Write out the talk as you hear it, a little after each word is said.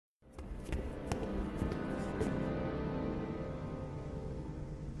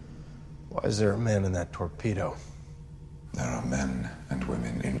Why is there a man in that torpedo? There are men and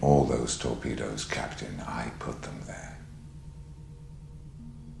women in all those torpedoes, Captain. I put them there.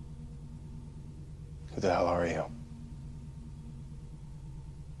 Who the hell are you?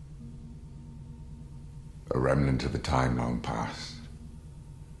 A remnant of a time long past.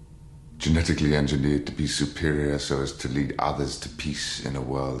 Genetically engineered to be superior so as to lead others to peace in a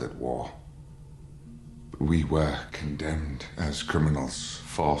world at war. But we were condemned as criminals,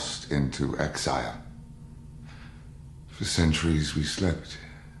 forced into exile. For centuries we slept,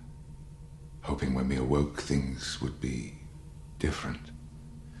 hoping when we awoke things would be different.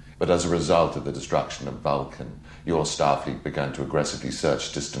 But as a result of the destruction of Vulcan, your Starfleet began to aggressively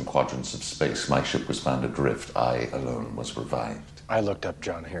search distant quadrants of space. My ship was found adrift. I alone was revived. I looked up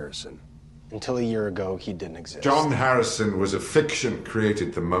John Harrison. Until a year ago, he didn't exist. John Harrison was a fiction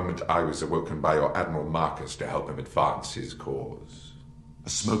created the moment I was awoken by your Admiral Marcus to help him advance his cause. A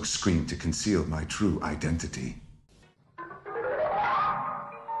smokescreen to conceal my true identity.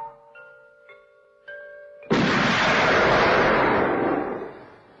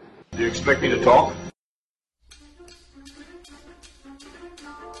 Do you expect me to talk?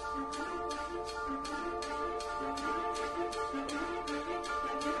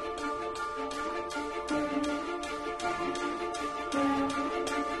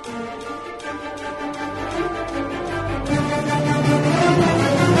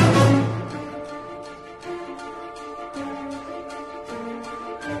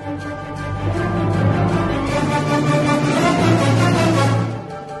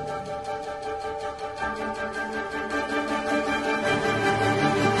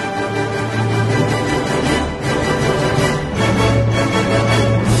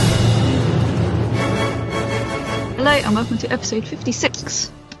 And welcome to episode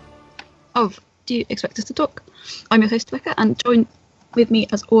 56 of Do You Expect Us to Talk? I'm your host Becca, and joined with me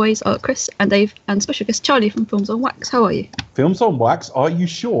as always are Chris and Dave and special guest Charlie from Films on Wax. How are you? Films on Wax? Are you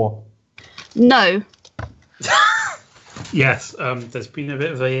sure? No. Yes, there's been a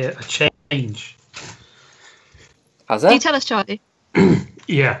bit of a change. Has there? Can you tell us, Charlie?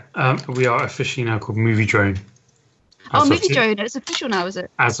 Yeah, we are officially now called Movie Drone. Oh, Movie Drone, it's official now, is it?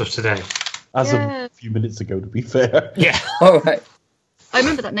 As of today. As of a few minutes ago, to be fair. Yeah. All right. I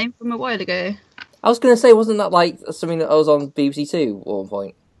remember that name from a while ago. I was going to say, wasn't that like something that was on BBC Two at one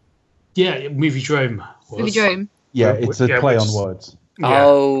point? Yeah, Movie Drone. Movie Drone. Yeah, it's a play on words. Yeah,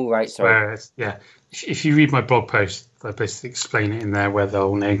 oh, right, sorry. Yeah. If you read my blog post, I basically explain it in there where the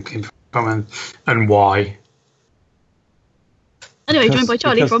whole name came from and why. Anyway, joined by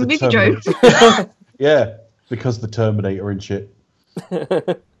Charlie from Movie Drone. Yeah, because the Terminator and shit.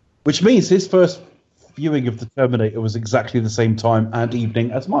 Which means his first viewing of the Terminator was exactly the same time and evening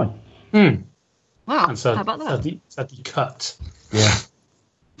as mine. Wow, And so, how about that? Sadly cut. Yeah.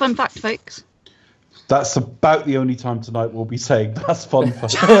 Fun fact, folks. That's about the only time tonight we'll be saying that's fun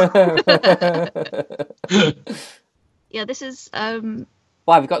fact. Yeah, this is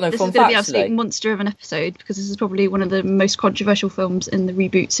Why, we've got no this fun is going to be facts absolute today? monster of an episode because this is probably one of the most controversial films in the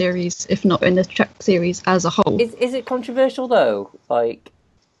reboot series, if not in the Trek series as a whole. Is it controversial, though? Like...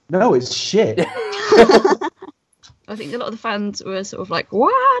 No, it's shit. I think a lot of the fans were sort of like,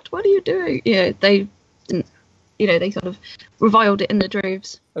 "What? What are you doing?" Yeah, they didn't. They sort of reviled it in the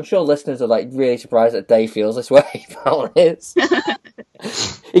droves. I'm sure listeners are like really surprised that Dave feels this way about it.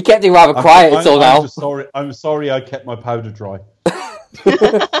 He kept it rather quiet until now. I'm sorry I kept my powder dry.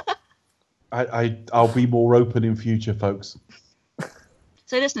 I'll be more open in future, folks.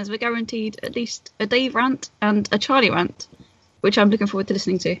 So listeners, we're guaranteed at least a Dave rant and a Charlie rant, which I'm looking forward to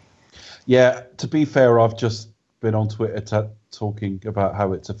listening to. Yeah, to be fair, I've just been on Twitter talking about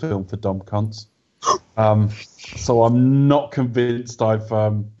how it's a film for dumb cunts. So I'm not convinced I've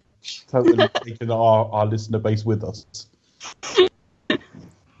totally taken our listener base with us.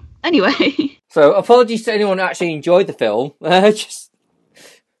 Anyway. So apologies to anyone who actually enjoyed the film.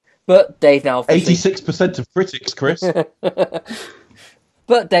 But Dave now officially... 86% of critics, Chris.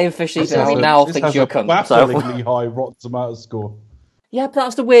 But Dave officially now thinks you're a cunt. Bafflingly high Rotten Tomatoes score. Yeah, but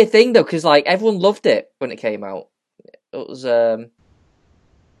that's the weird thing, though, because like everyone loved it when it came out. It was one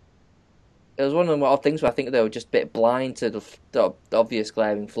of the odd things where I think they were just a bit blind to the obvious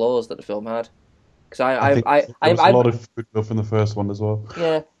glaring flaws that the film had. Because I think there was a lot of good stuff in the first one as well.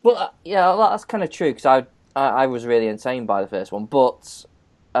 Yeah, well, that's kind of true because I was really entertained by the first one, but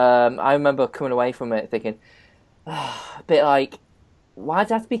I remember coming away from it thinking a bit like, why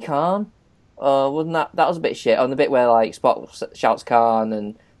did it have to be Khan? Wasn't that was a bit shit? On the bit where like Spock shouts Khan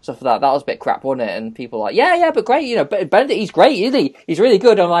and stuff like that, that was a bit crap, wasn't it? And people were like, yeah, but great, Benedict, he's great, isn't he? He's really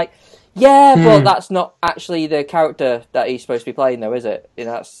good. I'm like, yeah, but that's not actually the character that he's supposed to be playing, though, is it?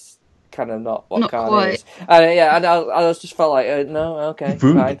 kind of not what Not Khan quite. is. And yeah, and I was just felt like, no, okay,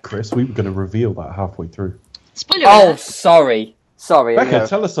 Ruined fine. it, Chris. We were going to reveal that halfway through. Spoiler Oh, alert. sorry. Becca,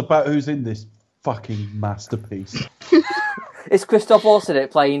 tell us about who's in this fucking masterpiece. It's Christoph Waltz in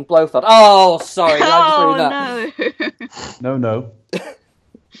it playing Blofeld. Oh, sorry. Did I just ruin that? No. No.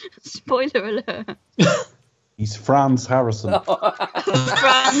 Spoiler alert. He's Franz Harrison.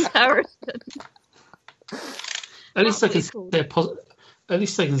 Franz Harrison. At least I can Cool.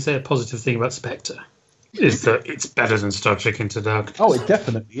 say a positive thing about Spectre is that it's better than Star Trek Into Darkness. Oh, it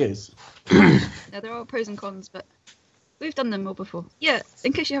definitely is. Yeah, there are pros and cons, but we've done them all before. Yeah,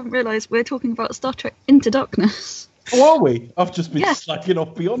 in case you haven't realised, we're talking about Star Trek Into Darkness. Oh, are we? I've just been Yeah. slacking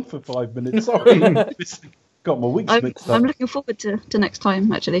off Beyond for 5 minutes. Sorry. Got my weeks I'm mixed up. looking forward to next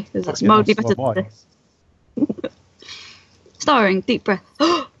time, actually, because it's Fucking mildly hell, better so am than I. this. Starring Deep Breath,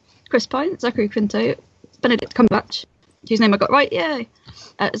 Chris Pine, Zachary Quinto, Benedict Cumberbatch, whose name I got right, yay!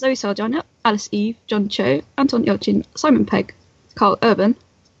 Zoe Saldana, Alice Eve, John Cho, Anton Yelchin, Simon Pegg, Carl Urban,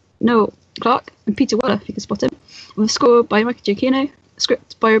 Noel Clark, and Peter Weller, if you can spot him. With a score by Michael Giacchino,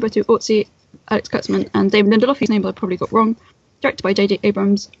 script by Roberto Orci, Alex Kurtzman, and David Lindelof, whose name I probably got wrong. Directed by J.J.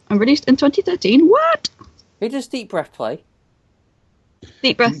 Abrams, and released in 2013. What? Who does Deep Breath play?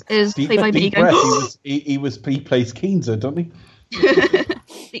 Deep Breath is played by me Deep going, Breath, he plays Keenzer, doesn't he?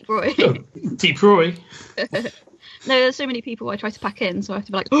 Deep Roy. Deep Roy. No, there's so many people I try to pack in, so I have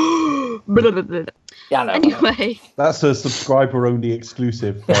to be like, blah, blah, blah. Yeah, I know. Anyway, That's a subscriber-only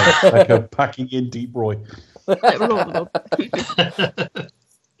exclusive. Like a packing in Deep Roy.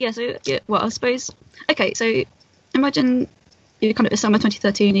 yeah, so, yeah, well, I suppose, okay, so imagine you're kind of it's summer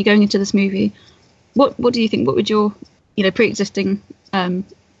 2013, you're going into this movie. What do you think, what would your, pre-existing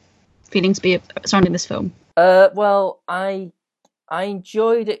feelings be surrounding this film? Well, I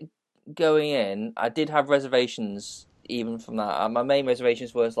enjoyed it going in. I did have reservations even from that. My main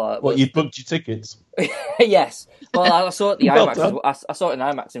reservations was like... What, you'd booked your tickets? Yes. Well, I saw it at the Well IMAX. done. I saw it in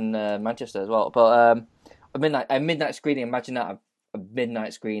IMAX in Manchester as well. But a midnight screening. Imagine that, a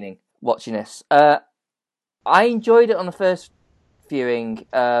midnight screening watching this. I enjoyed it on the first viewing,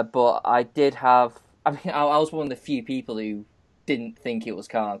 but I did have... I mean, I was one of the few people who didn't think it was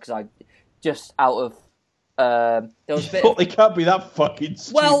Khan, because I just out of... there was a bit But they can't be that fucking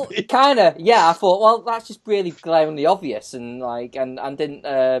stupid. well, kind of, yeah. I thought, well, that's just really glaringly obvious, and didn't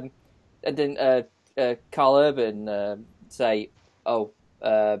Carl Urban say, "Oh,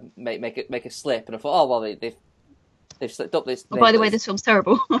 make a slip," and I thought, oh well, they've slipped up this. Oh, by the way, this film's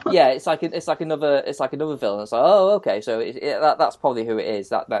terrible. Yeah, it's like another villain. It's like, oh, okay, so that's probably who it is.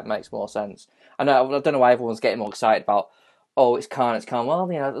 That makes more sense. I don't know why everyone's getting more excited about. Oh, it's Khan. Well,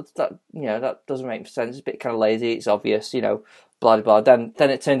 that doesn't make sense. It's a bit kind of lazy. It's obvious, blah blah blah. Then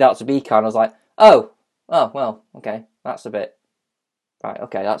it turned out to be Khan. I was like, oh, well, okay, that's a bit right.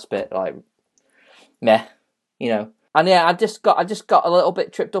 Okay, that's a bit like meh, And yeah, I just got a little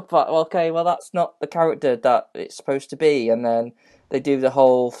bit tripped up. Like, okay, well, that's not the character that it's supposed to be. And then they do the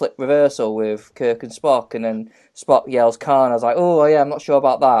whole flip reversal with Kirk and Spock, and then Spock yells Khan. I was like, oh yeah, I'm not sure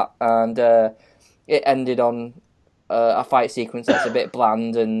about that. And it ended on a fight sequence that's a bit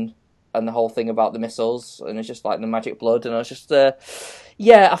bland, and the whole thing about the missiles, and it's just like the magic blood, and I was just I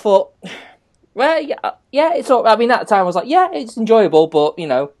thought, well, yeah, it's all. I mean, at the time I was like, yeah, it's enjoyable, but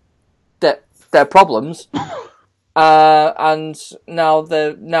there are problems. And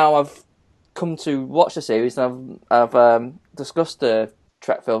now I've come to watch the series, and I've discussed the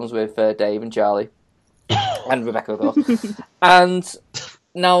Trek films with Dave and Charlie and Rebecca, of course, and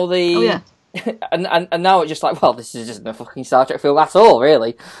now and now it's just like, well, this is just a fucking Star Trek film at all,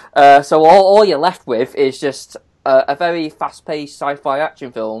 really. So all you're left with is just a very fast-paced sci-fi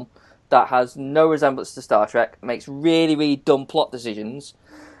action film that has no resemblance to Star Trek, makes really, really dumb plot decisions,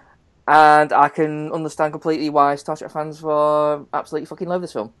 and I can understand completely why Star Trek fans will absolutely fucking love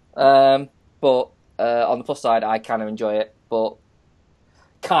this film. But on the plus side, I kind of enjoy it, but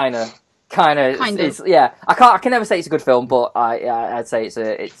kind of. Yeah. I can never say it's a good film, but I'd say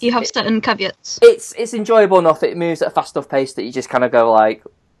it's. You have certain caveats. It's enjoyable enough. It moves at a fast enough pace that you just kind of go like,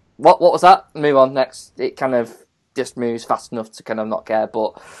 what was that? Move on next. It kind of just moves fast enough to kind of not care.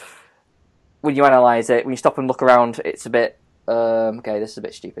 But when you analyse it, when you stop and look around, it's a bit okay. This is a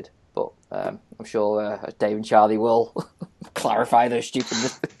bit stupid, but I'm sure Dave and Charlie will clarify their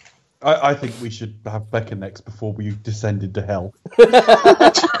stupidness. I think we should have Becca next before we descend into hell.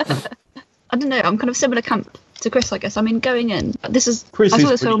 I don't know. I'm kind of similar camp to Chris, I guess. I mean, going in, Chris I is saw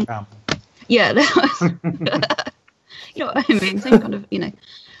this pretty film. camp. Yeah, you know what I mean. Same kind of,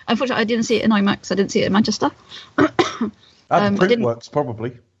 Unfortunately, I didn't see it in IMAX. I didn't see it in Manchester. At the print didn't- works,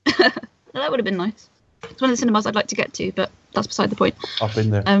 probably. That would have been nice. It's one of the cinemas I'd like to get to, but that's beside the point. I've been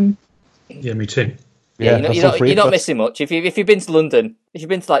there. Yeah, me too. Yeah, that's you're all three you're of not us. missing much. If you've been to London, if you've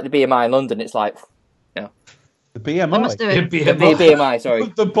been to like the BMI in London, it's like, you know, The I BMI. must do it. the BMI. Sorry,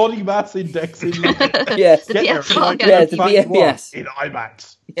 The body mass index in London. yeah, The Get there, BFI. like, Yeah, in the fact, you are yes. in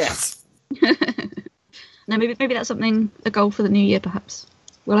IMAX. yes. No, maybe that's something, a goal for the new year, perhaps.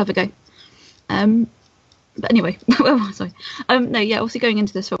 We'll have a go. But anyway, where was I? No, yeah, obviously going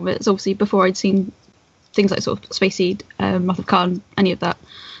into this film, it's obviously before I'd seen things like sort of Space Seed, Wrath of Khan, any of that.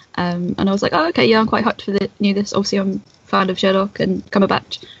 And I was like, oh, okay, yeah, I'm quite hyped for the new this. Obviously, I'm a fan of Sherlock and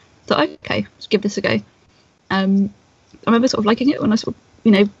Cumberbatch. Thought, okay, let's give this a go. I remember sort of liking it when I sort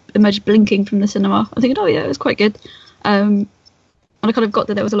of, emerged blinking from the cinema. I'm thinking, oh yeah, it was quite good. And I kind of got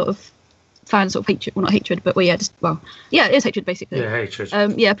that there was a lot of fan sort of hatred, well, not hatred, but it is hatred basically. Yeah,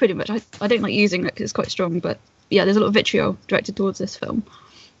 hatred. Yeah, pretty much. I don't like using it because it's quite strong, but yeah, there's a lot of vitriol directed towards this film.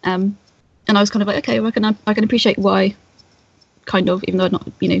 And I was kind of like, okay, well, I can appreciate why, kind of, even though I'd not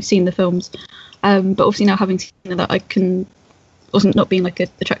seen the films. But obviously now having seen that, I can, wasn't not being like a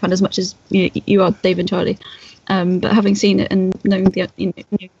Trek fan as much as you are, Dave and Charlie. But having seen it and knowing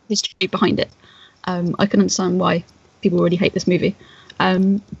the history behind it, I can understand why people really hate this movie.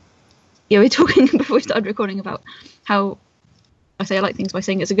 We were talking before we started recording about how I say I like things by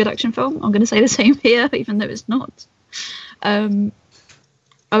saying it's a good action film. I'm going to say the same here, even though it's not. I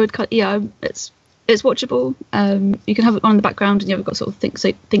would cut. Yeah, it's watchable. You can have it on in the background, and you haven't got to sort of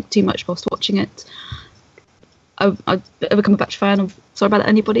think too much whilst watching it. I've become a Cumberbatch fan. I'm sorry about that,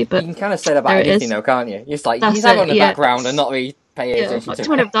 anybody, but You can kind of say that about anything, though, can't you? You're just like, That's you have it on it, the yeah. background and not really pay yeah, attention like, to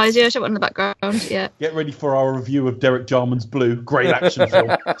someone it. ever dies, yeah, shove it on the background, yeah. Get ready for our review of Derek Jarman's Blue. Great action film.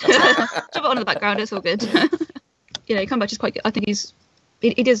 Shove it on in the background, it's all good. Cumberbatch is quite good. I think he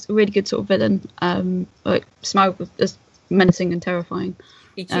is a really good sort of villain. Like Smaug is menacing and terrifying.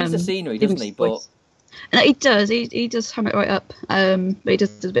 He chews the scenery, even doesn't he? his voice. And he does. He does ham it right up. But he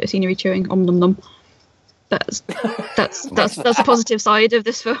does a bit of scenery chewing. Om nom nom. That's the positive side of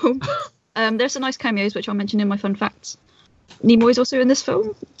this film. There's some nice cameos which I'll mention in my fun facts. Nimoy's also in this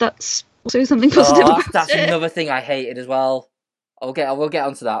film. That's also something positive. That's about it. another thing I hated as well. We'll get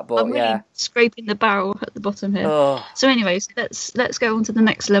onto that, but I'm really yeah. scraping the barrel at the bottom here. Oh. So, anyways, let's go on to the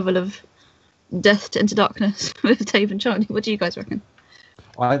next level of death into darkness with Dave and Charlie. What do you guys reckon?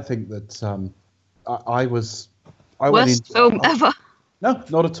 I think that I went Worst in, film ever. No,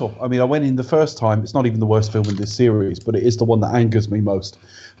 not at all. I mean, I went in the first time. It's not even the worst film in this series, but it is the one that angers me most.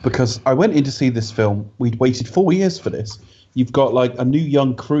 Because I went in to see this film. We'd waited 4 years for this. You've got like a new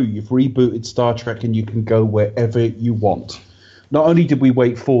young crew. You've rebooted Star Trek and you can go wherever you want. Not only did we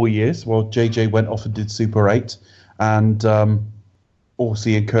wait 4 years while JJ went off and did Super 8 and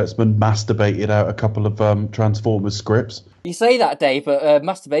Orsi and Kurtzman masturbated out a couple of Transformers scripts. You say that, Dave, but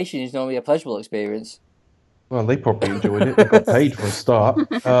masturbation is normally a pleasurable experience. Well, they probably enjoyed it. They got paid for a start.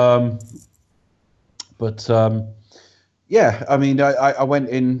 Yeah, I mean, I went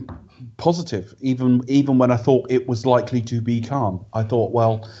in positive, even when I thought it was likely to be calm. I thought,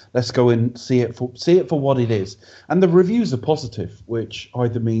 well, let's go and see it for what it is. And the reviews are positive, which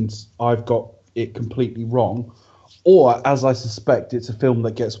either means I've got it completely wrong, or, as I suspect, it's a film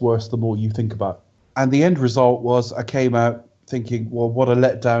that gets worse the more you think about it. And the end result was I came out thinking, well, what a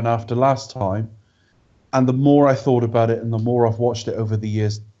letdown after last time. And the more I thought about it and the more I've watched it over the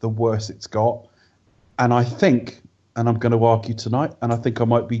years, the worse it's got. And I think, and I'm going to argue tonight, and I think I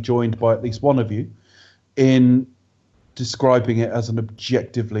might be joined by at least one of you, in describing it as an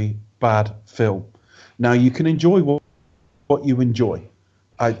objectively bad film. Now, you can enjoy what you enjoy.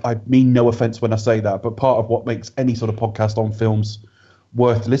 I mean no offence when I say that, but part of what makes any sort of podcast on films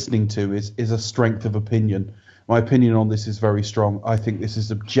worth listening to is a strength of opinion. My opinion on this is very strong. I think this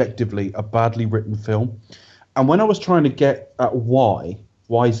is objectively a badly written film. And when I was trying to get at why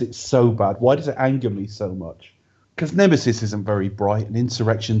is it so bad? Why does it anger me so much? Because Nemesis isn't very bright, and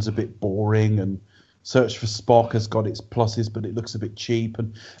Insurrection's a bit boring, and Search for Spock has got its pluses, but it looks a bit cheap.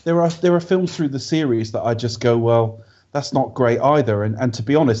 And there are films through the series that I just go, well, that's not great either. And to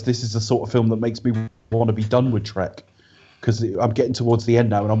be honest, this is the sort of film that makes me want to be done with Trek, because I'm getting towards the end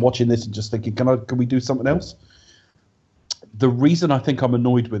now, and I'm watching this and just thinking, can we do something else? The reason I think I'm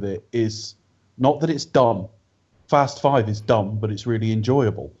annoyed with it is not that it's dumb. Fast 5 is dumb, but it's really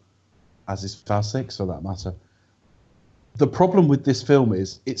enjoyable, as is Fast 6 for that matter. The problem with this film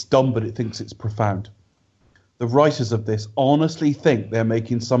is it's dumb, but it thinks it's profound. The writers of this honestly think they're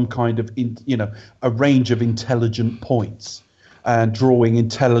making some kind of, a range of intelligent points and drawing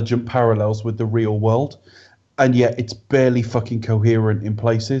intelligent parallels with the real world. And yet it's barely fucking coherent in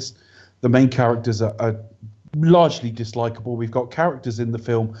places. The main characters are largely dislikable. We've got characters in the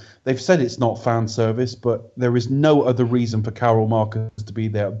film. They've said it's not fan service, but there is no other reason for Carol Marcus to be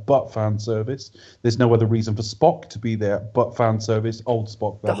there but fan service. There's no other reason for Spock to be there but fan service. Old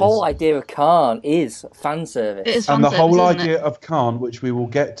Spock, that The whole is. idea of Khan is fan service. It is fan And the service, whole isn't idea it? of Khan, which we will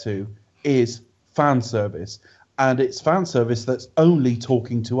get to, is fan service. And it's fan service that's only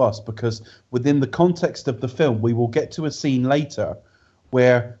talking to us, because within the context of the film, we will get to a scene later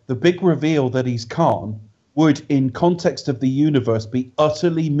where the big reveal that he's Khan would, in context of the universe, be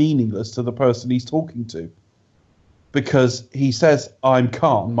utterly meaningless to the person he's talking to. Because he says, I'm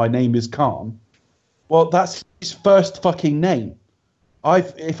Khan, my name is Khan. Well, that's his first fucking name.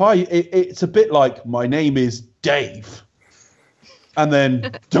 It's a bit like, my name is Dave. And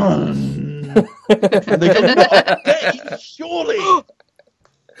then, dun. And they go, not Dave, surely.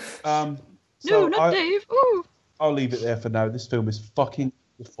 No, So Dave. Ooh. I'll leave it there for now. This film is fucking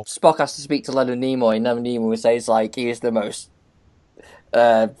beautiful. Spock has to speak to Leonard Nimoy, and Leonard Nimoy says like he is the most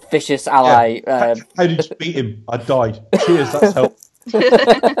vicious ally. How did you beat him? I died. Cheers, that's helped.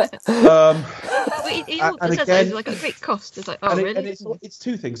 But he And says that again- it's like a great cost. It's like, oh, and really? it's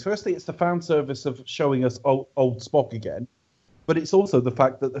two things. Firstly, it's the fan service of showing us old Spock again, but it's also the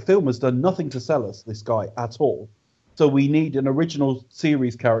fact that the film has done nothing to sell us this guy at all. So we need an original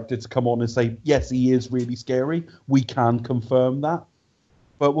series character to come on and say, yes, he is really scary. We can confirm that.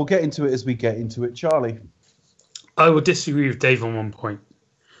 But we'll get into it as we get into it. Charlie. I would disagree with Dave on one point.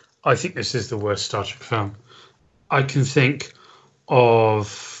 I think this is the worst Star Trek film. I can think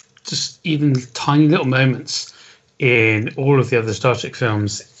of just even tiny little moments in all of the other Star Trek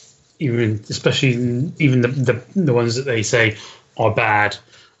films, especially the ones that they say are bad,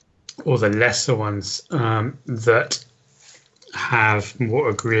 or the lesser ones that have more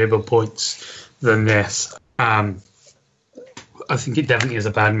agreeable points than this. I think it definitely is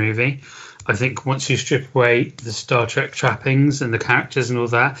a bad movie. I think once you strip away the Star Trek trappings and the characters and all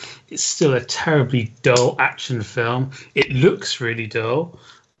that, it's still a terribly dull action film. It looks really dull.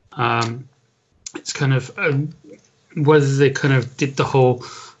 It's kind of whether they kind of did the whole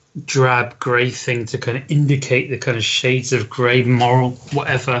drab grey thing to kind of indicate the kind of shades of grey, moral,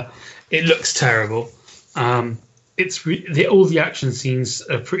 whatever. It looks terrible. All the action scenes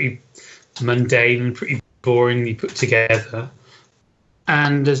are pretty mundane and pretty boringly put together.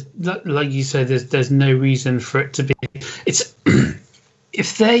 And like you said, there's no reason for it to be. It's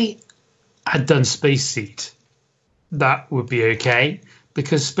if they had done Space Seed, that would be okay,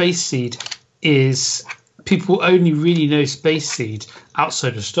 because Space Seed is, people only really know Space Seed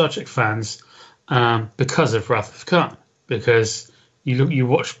outside of Star Trek fans because of Wrath of Khan. Because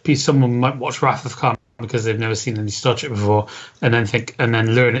someone might watch Wrath of Khan because they've never seen any Star Trek before, and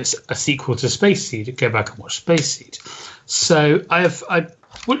then learn it's a sequel to Space Seed, go back and watch Space Seed. So I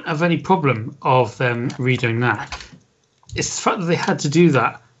wouldn't have any problem of them redoing that. It's the fact that they had to do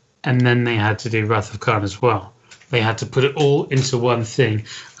that, and then they had to do Wrath of Khan as well. They had to put it all into one thing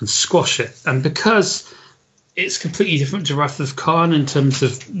and squash it. And because it's completely different to Wrath of Khan in terms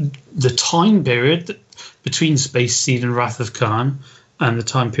of the time period between Space Seed and Wrath of Khan, and the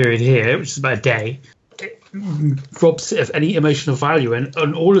time period here, which is about a day, it robs it of any emotional value, and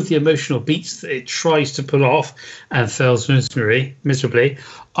all of the emotional beats that it tries to pull off and fails miserably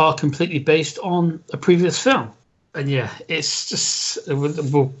are completely based on a previous film. And yeah, it's just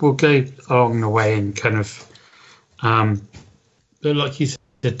we'll go along the way and kind of like you said,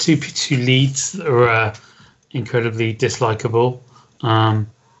 the two leads that are incredibly dislikable.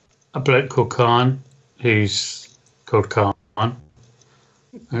 A bloke called Khan, who's called Khan, and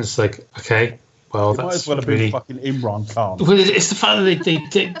it's like, okay, well, It might that's as well have really been fucking Imran Khan. well, it's the fact that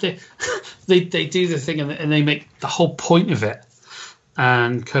they do the thing and they make the whole point of it,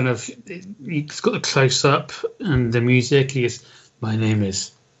 and kind of it's got the close up and the music. My name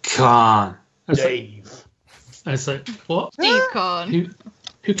is Khan. And it's Dave. and it's like, what? Steve Khan.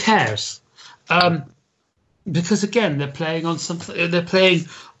 Who cares? Because again, they're playing on something. They're playing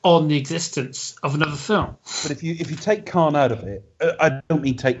on the existence of another film. But if you take Khan out of it, I don't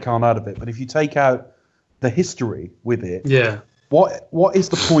mean take Khan out of it, but if you take out the history with it, Yeah. what is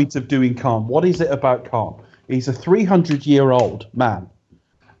the point of doing Khan? What is it about Khan? He's a 300-year-old man,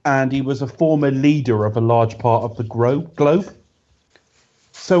 and he was a former leader of a large part of the globe.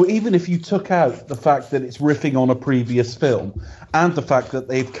 So even if you took out the fact that it's riffing on a previous film, and the fact that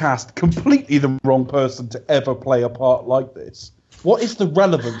they've cast completely the wrong person to ever play a part like this, what is the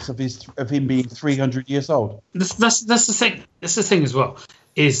relevance of him being 300 years old? That's the thing. That's the thing as well.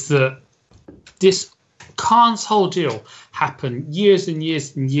 Is that this Khan's whole deal happened years and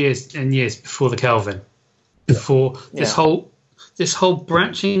years and years and years before the Kelvin, before this whole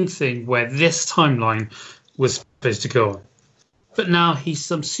branching thing where this timeline was supposed to go on. But now he's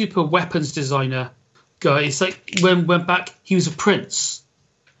some super weapons designer guy. It's like when went back, he was a prince.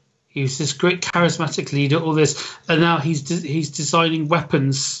 He was this great charismatic leader, all this, and now he's designing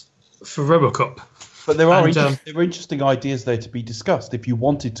weapons for RoboCop. But there are interesting ideas there to be discussed if you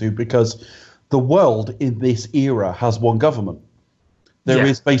wanted to, because the world in this era has one government. There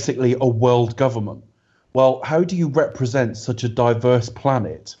is basically a world government. Well, how do you represent such a diverse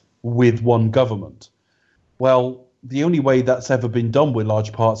planet with one government? Well, the only way that's ever been done with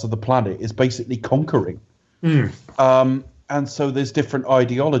large parts of the planet is basically conquering. And so there's different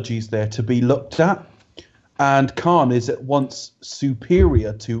ideologies there to be looked at. And Khan is at once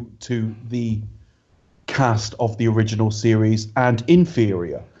superior to the cast of the original series and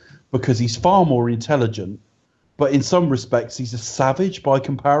inferior because he's far more intelligent, but in some respects he's a savage by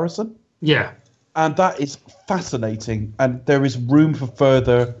comparison. Yeah. And that is fascinating, and there is room for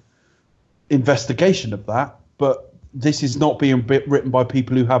further investigation of that, but this is not being written by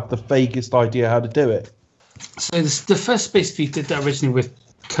people who have the vaguest idea how to do it. So the first Space Thief did that originally with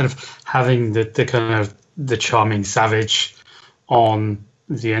kind of having the kind of the charming savage on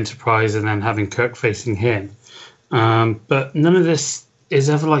the Enterprise and then having Kirk facing him. But none of this is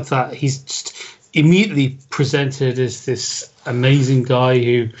ever like that. He's just immediately presented as this amazing guy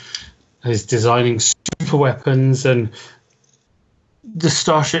who is designing super weapons and the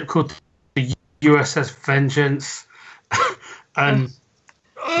starship called the USS Vengeance. And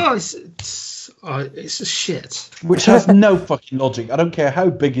it's a shit. Which has no fucking logic. I don't care how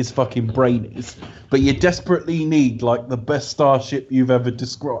big his fucking brain is, but you desperately need like the best starship you've ever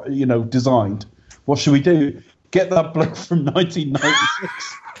designed. What should we do? Get that bloke from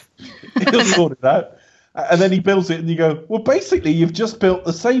 1996. He'll sort it out. And then he builds it, and you go, well, basically, you've just built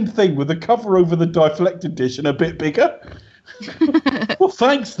the same thing with a cover over the deflected dish and a bit bigger. Well,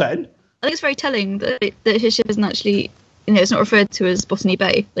 thanks then. I think it's very telling that his ship isn't actually, it's not referred to as Botany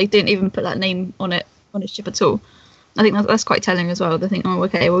Bay. They didn't even put that name on it, on his ship at all. I think that's quite telling as well. They think, oh,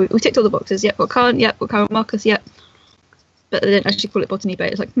 okay, well, we ticked all the boxes. Yep, got Khan, yep, got Karen Marcus, yep. But they didn't actually call it Botany Bay.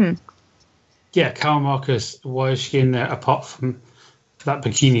 It's like, Yeah, Karen Marcus, why is she in there apart from that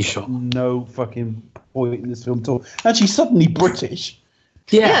bikini shot? No fucking point in this film at all. And she's suddenly British.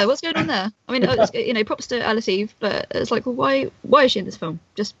 Yeah, what's going on there? I mean, props to Alice Eve, but it's like, well, why is she in this film?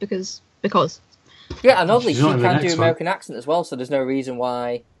 Just because. Yeah, and oddly, She's she not in the can do next American accent as well, so there's no reason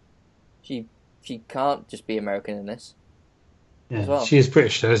why she can't just be American in this. Yeah, as well. She is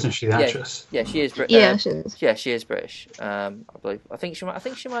British, though, isn't she? The actress. Yeah, she is British. Yeah, she is. Yeah, she is British. I believe. I think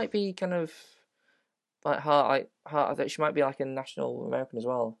she might be kind of like heart. I think she might be like a national American as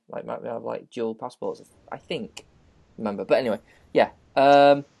well. Like might have like dual passports. I think. Remember, but anyway, yeah.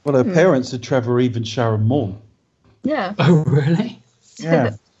 Well, her parents are Trevor Eve and Sharon Moore. Yeah. Oh, really?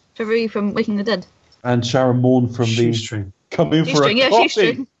 Yeah. Trevor Eve from Waking the Dead. And Sharon Moore from Shoestring. the Come In for a Shoestring, yeah, Coffee.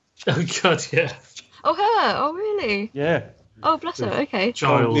 Shoestring. Oh, God, yeah. Oh, her. Oh, really? Yeah. Oh, bless her. Okay.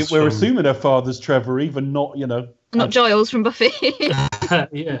 Giles. We're from- assuming her father's Trevor Eve and not, Not Giles from Buffy.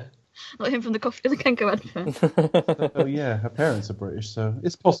 Yeah. Not him from the coffee, the Kenko advert. Oh, yeah, her parents are British, so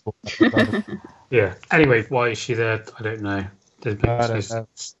it's possible. Yeah. Anyway, why is she there? I don't know. Doesn't make no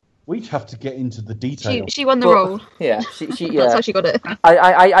sense. We have to get into the detail. She won the role. Yeah, she That's how she got it.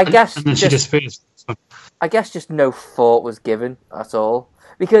 I guess And then she disappears. I guess just no thought was given at all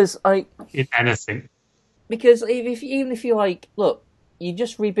because In anything. Because even if you like, look, you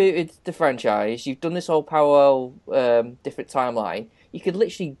just rebooted the franchise, you've done this whole parallel, different timeline. You could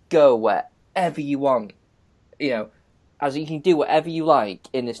literally go wherever you want, as you can do whatever you like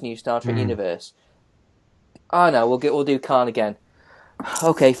in this new Star Trek universe. Oh no, we'll do Khan again.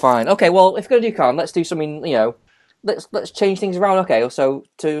 Okay, fine. Okay, well, if we're gonna do Khan, let's do something. Let's change things around. Okay, so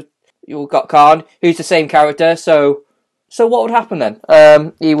you've got Khan, who's the same character. So what would happen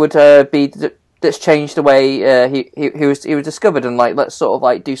then? He would be. Let's change the way he was discovered, and let's sort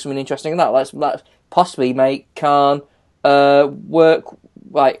of do something interesting in that. Let's possibly make Khan work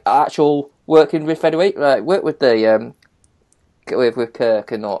actual working with Federate, work with the with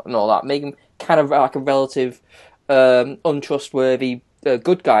Kirk and all that. Make him kind of like a relative untrustworthy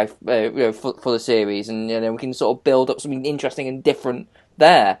good guy for the series, and we can sort of build up something interesting and different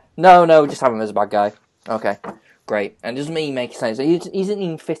there. No, just have him as a bad guy. Okay. Great, and it doesn't really make sense. He isn't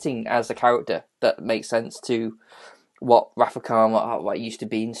even fitting as a character that makes sense to what Rafa Khan, what it used to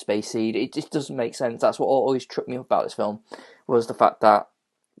be in Space Seed. It just doesn't make sense. That's what always tripped me up about this film, was the fact that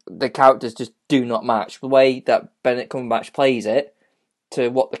the characters just do not match. The way that Benedict Cumberbatch plays it to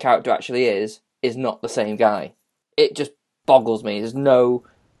what the character actually is not the same guy. It just boggles me. There's no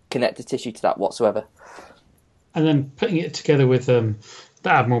connective tissue to that whatsoever. And then putting it together with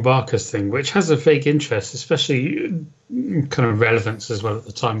Admiral Barker's thing, which has a vague interest, especially kind of relevance as well at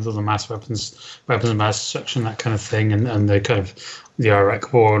the time with all the weapons of mass destruction, that kind of thing, and the kind of the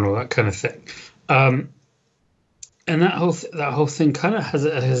Iraq War and all that kind of thing. And that whole thing kind of has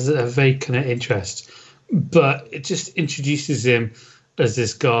a vague kind of interest, but it just introduces him as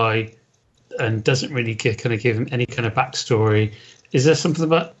this guy and doesn't really give him any kind of backstory. Is there something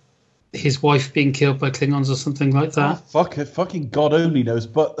about his wife being killed by Klingons or something like that? Oh, fuck it, fucking God only knows.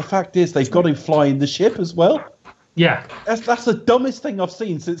 But the fact is, they've got him flying the ship as well. Yeah, that's the dumbest thing I've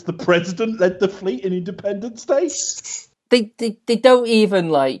seen since the president led the fleet in Independence Day. They don't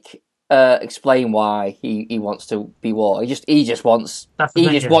even explain why he wants to be war. He just wants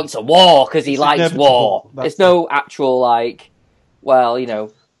wants a war because he likes war. There's no actual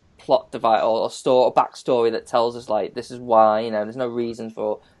plot device or backstory that tells us this is why. There's no reason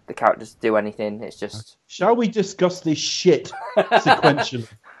for the characters to do anything. It's just. Shall we discuss this shit sequentially?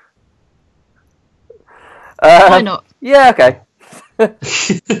 Why not? Yeah. Okay.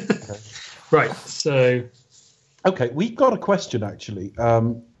 Right. So. Okay, we've got a question actually.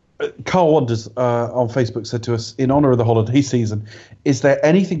 Carl Wanders on Facebook said to us, in honour of the holiday season, is there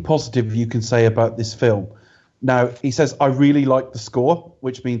anything positive you can say about this film? Now, he says, I really like the score,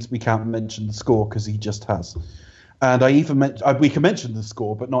 which means we can't mention the score because he just has. And I even we can mention the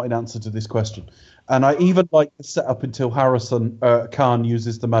score, but not in answer to this question. And I even like the setup until Harrison Khan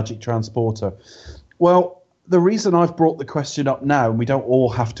uses the magic transporter. Well, the reason I've brought the question up now, and we don't all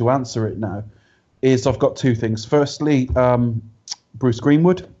have to answer it now, is I've got two things. Firstly, Bruce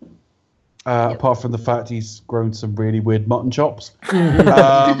Greenwood. Apart from the fact he's grown some really weird mutton chops. He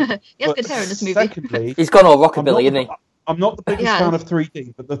has good hair in this movie. Secondly, he's gone all rockabilly, isn't he? I'm not the biggest fan of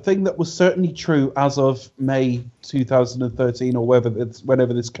 3D, but the thing that was certainly true as of May 2013 or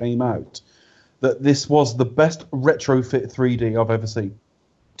whenever this came out, that this was the best retrofit 3D I've ever seen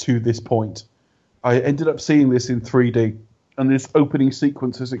to this point. I ended up seeing this in 3D, and this opening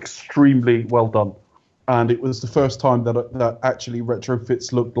sequence is extremely well done. And it was the first time that actually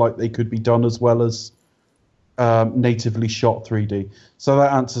retrofits looked like they could be done as well as natively shot 3D. So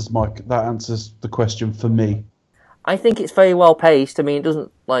that answers the question for me. I think it's very well paced. I mean, it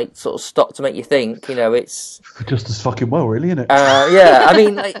doesn't sort of stop to make you think. It's just as fucking well, really, isn't it? Yeah. I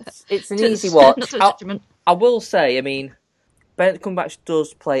mean, it's an easy watch. I will say, I mean, Benedict Cumberbatch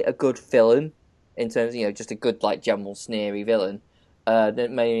does play a good villain in terms of just a good general sneery villain. The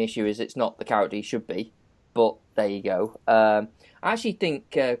main issue is it's not the character he should be, but there you go. I actually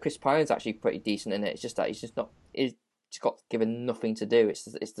think Chris Pine's actually pretty decent in it. It's just that he's just got given nothing to do.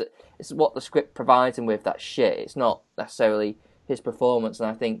 It's what the script provides him with, that shit. It's not necessarily his performance, and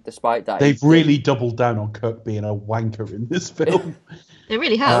I think despite that, they've really doubled down on Kirk being a wanker in this film. They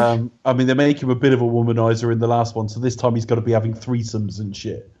really have. I mean, they make him a bit of a womanizer in the last one, so this time he's got to be having threesomes and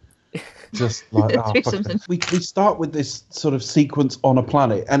shit. Just we start with this sort of sequence on a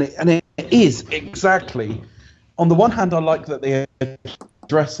planet, and it is exactly. On the one hand, I like that they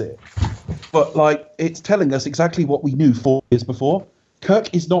address it, but it's telling us exactly what we knew 4 years before.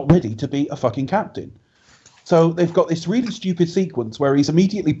 Kirk is not ready to be a fucking captain. So they've got this really stupid sequence where he's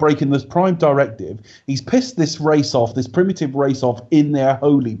immediately breaking this prime directive. He's pissed this primitive race off in their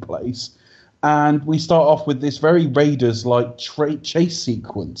holy place, and we start off with this very Raiders-like chase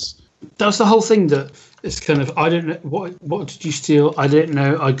sequence. That's the whole thing. That it's kind of, I don't know, what did you steal? I don't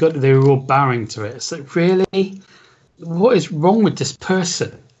know. They were all bowing to it. It's like, really? What is wrong with this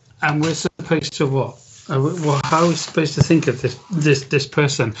person? And we're supposed to what? How are we supposed to think of this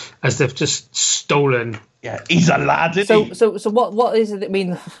person as they've just stolen? Yeah, he's a lad, isn't he? So what is it? I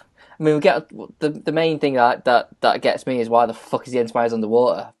mean, we get the main thing that gets me is why the fuck is the Enterprise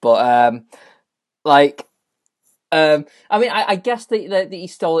underwater? But I mean, I guess that he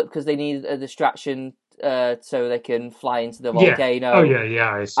stole it because they needed a distraction so they can fly into the volcano. Oh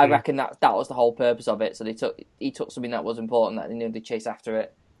yeah. I reckon that was the whole purpose of it. So he took something that was important that they knew they'd chase after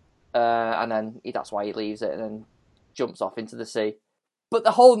it, and then that's why he leaves it and then jumps off into the sea. But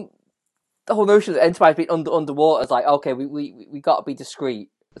the whole notion that Enterprise being underwater is okay, we got to be discreet.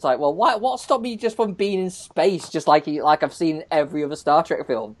 It's well, what stopped me just from being in space, just like I've seen in every other Star Trek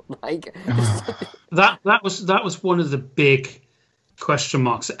film? That was one of the big question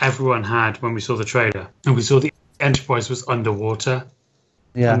marks that everyone had when we saw the trailer, and we saw the Enterprise was underwater.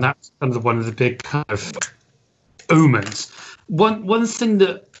 Yeah, and that's kind of one of the big kind of omens. One thing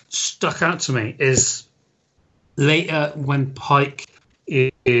that stuck out to me is later when Pike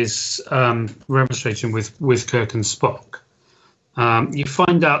is remonstrating with Kirk and Spock. You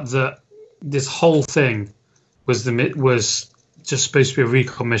find out that this whole thing was just supposed to be a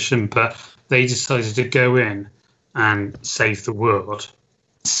recon mission, but they decided to go in and save the world.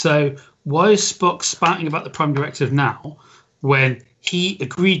 So why is Spock spouting about the Prime Directive now when he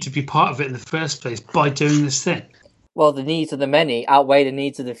agreed to be part of it in the first place by doing this thing? Well, the needs of the many outweigh the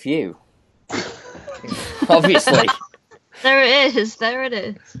needs of the few. Obviously. There it is.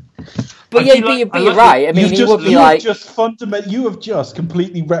 But you're right. I mean, you have just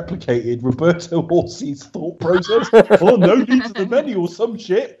completely replicated Roberto Orsi's thought process. Oh, no needs of the many or some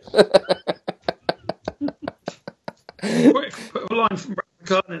shit. Quick, put a line from Brad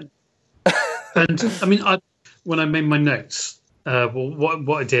McCartney. And I mean, when I made my notes,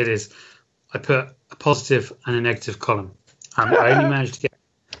 what I did is I put a positive and a negative column. I only managed to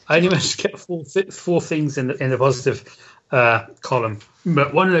get four things in the positive column,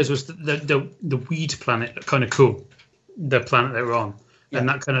 but one of those was the weed planet. Kind of cool, the planet they were on, and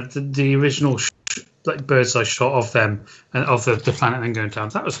that kind of the original like bird's eye shot of them and of the planet then going down.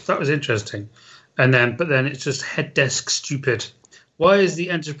 That was interesting. And but then it's just head desk stupid. Why is the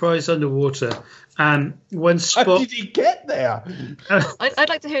Enterprise underwater? And when Spock, how did he get there? I'd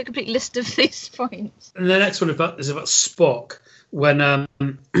like to hear a complete list of these points. And the next one is about Spock. When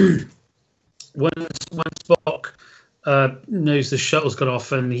Spock knows the shuttle's gone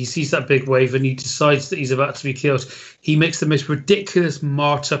off and he sees that big wave and he decides that he's about to be killed, he makes the most ridiculous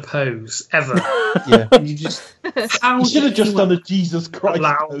martyr pose ever. Yeah, and you just he should have just done a Jesus Christ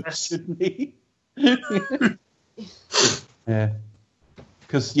pose, shouldn't he? Yeah,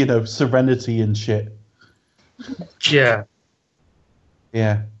 because Serenity and shit. Yeah.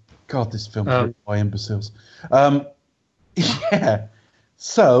 God, this film's written by imbeciles. Yeah.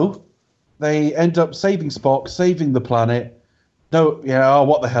 So they end up saving Spock, saving the planet. What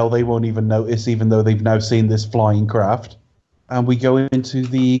the hell? They won't even notice, even though they've now seen this flying craft. And we go into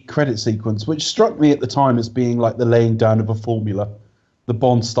the credit sequence, which struck me at the time as being like the laying down of a formula, the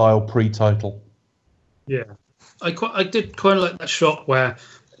Bond-style pre-title. Yeah, I did quite like that shot where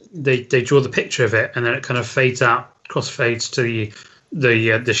they draw the picture of it and then it kind of fades out, crossfades to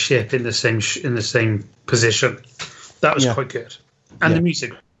the ship in the same position. That was quite good, and the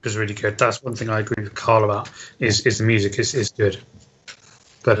music was really good. That's one thing I agree with Carl about is the music is good.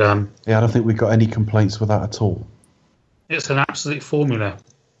 But I don't think we've got any complaints with that at all. It's an absolute formula,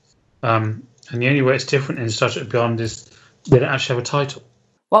 and the only way it's different in Star Trek Beyond is they don't actually have a title.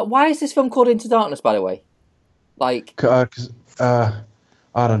 Well, why is this film called Into Darkness, by the way? Like, I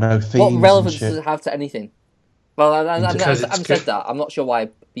don't know. What relevance does it have to anything? Well, I've said that. I'm not sure why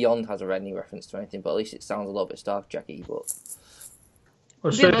Beyond has any reference to anything, but at least it sounds a little bit Star Trek-y. But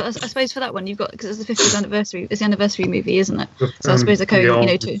I suppose for that one, you've got, because it's the 50th anniversary. It's the anniversary movie, isn't it? So I suppose they're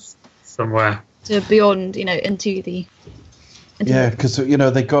going, to somewhere to Beyond, into the. Because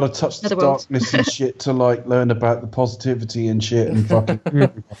they got to touch the darkness and shit to like learn about the positivity and shit and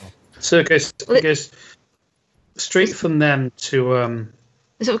fucking. So it goes straight from them to.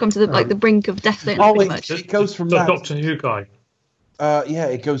 It sort of comes to the brink of death. It goes from that. Doctor Who guy.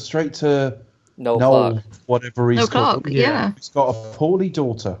 It goes straight to Noel Clark. Whatever he's called. Clark, yeah. He's got a poorly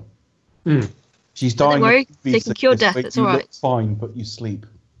daughter. She's Don't dying. worry, they can cure death. It's all right. Look fine, but you sleep.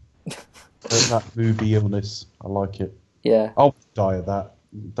 That movie illness, I like it. Yeah. I'll die of that.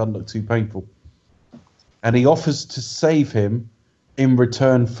 It doesn't look too painful. And he offers to save him in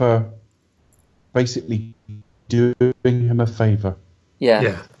return for basically doing him a favour.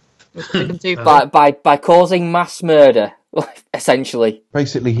 Yeah. By causing mass murder, essentially.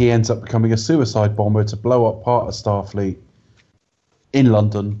 Basically, he ends up becoming a suicide bomber to blow up part of Starfleet in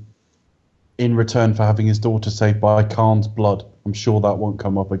London in return for having his daughter saved by Khan's blood. I'm sure that won't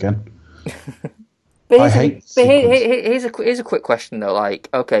come up again. Here's a quick question though. Like,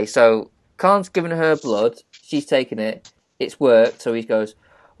 okay, so Khan's given her blood, she's taken it, it's worked, so he goes,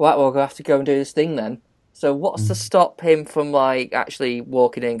 right, well, we'll have to go and do this thing then. So what's to stop him from like actually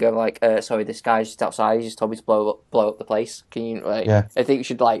walking in and going like, sorry, this guy's just outside, he just told me to blow up the place. Can you I think you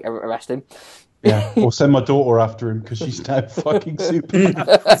should like arrest him. Yeah, or send my daughter after him because she's now fucking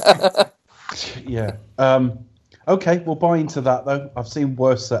super. Yeah. Okay, we'll buy into that though. I've seen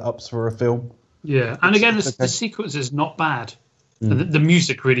worse setups for a film. Yeah, and again, the sequence is not bad. The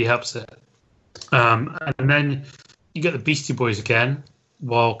music really helps it. And then you get the Beastie Boys again,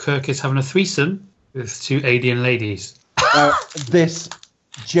 while Kirk is having a threesome with two alien ladies. This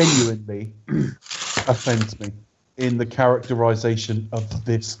genuinely offends me in the characterization of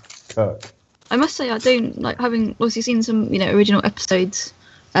this Kirk. I must say, I don't like having obviously seen some, original episodes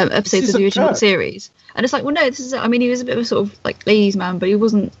of the original series, and it's like, well, no, this is. I mean, he was a bit of a sort of like ladies' man, but he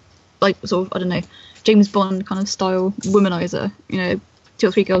wasn't like sort of, I don't know, James Bond kind of style womanizer. 2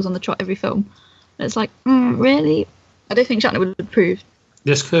 or 3 girls on the trot every film. And it's like, really? I don't think Shatner would approve.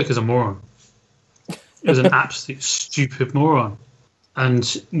 This Kirk is a moron. He was an absolute stupid moron.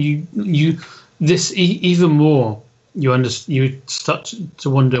 and even more. You start to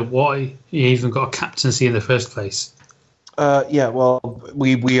wonder why he even got a captaincy in the first place. Yeah, well,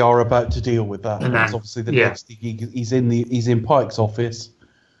 we are about to deal with that. And That's then, obviously the yeah. next thing. He's in Pike's office.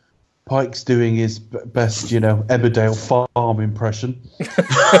 Pike's doing his best, Emmerdale farm impression.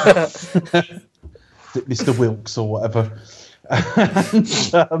 Mr. Wilkes or whatever.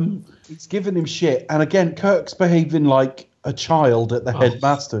 And he's giving him shit. And again, Kirk's behaving like a child at the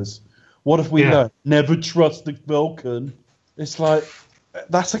headmaster's. What have we learned? Never trust the Vulcan. It's like,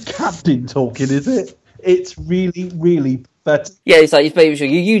 that's a captain talking, is it? It's really, really pathetic. Yeah, it's like,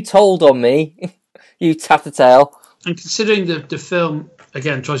 you told on me, you tattletale. And considering the film,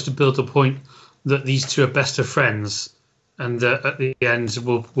 again, tries to build a point that these two are best of friends, and that at the end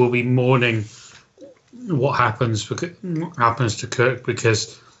will be mourning what happens to Kirk, and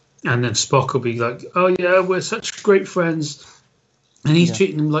then Spock will be like, oh yeah, we're such great friends, and he's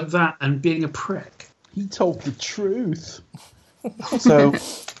treating him like that and being a prick. He told the truth. So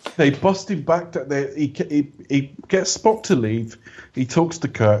they bust him back. He gets Spock to leave. He talks to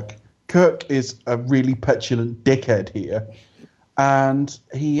Kirk. Kirk is a really petulant dickhead here, and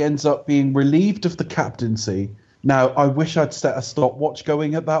he ends up being relieved of the captaincy. Now, I wish I'd set a stopwatch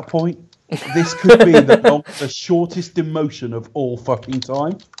going at that point. This could be the shortest demotion of all fucking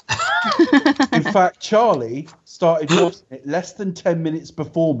time. In fact, Charlie started watching it less than 10 minutes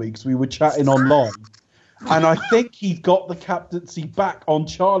before me because we were chatting online. And I think he got the captaincy back on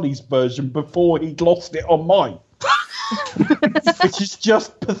Charlie's version before he'd lost it on mine. Which is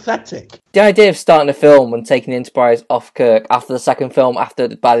just pathetic. The idea of starting a film and taking the Enterprise off Kirk after the second film,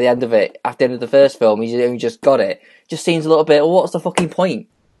 by the end of the first film, he's only just got it, just seems a little bit, well, what's the fucking point?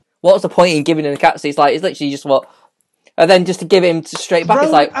 What's the point in giving him the captaincy? It's literally just what... And then just to give him straight back,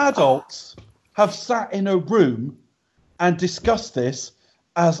 it's like... adults have sat in a room and discussed this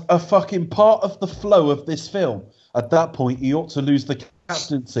as a fucking part of the flow of this film. At that point, he ought to lose the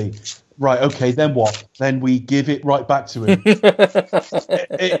captaincy. Right, okay, then what? Then we give it right back to him.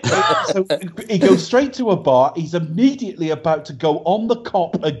 So he goes straight to a bar. He's immediately about to go on the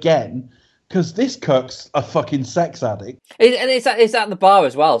cop again because this Kirk's a fucking sex addict. And it's at the bar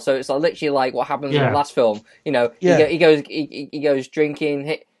as well, so it's literally like what happened in the last film. He goes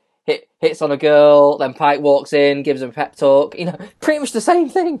drinking, hits on a girl, then Pike walks in, gives him a pep talk. Pretty much the same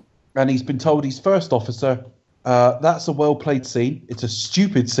thing. And he's been told he's first officer. That's a well-played scene. It's a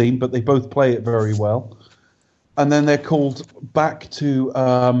stupid scene, but they both play it very well. And then they're called back to...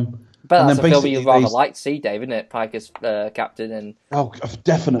 but that's a film you'd rather like to see, Dave, isn't it? Pike as captain and... Oh,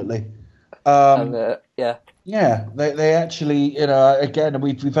 definitely. Yeah, they actually, again,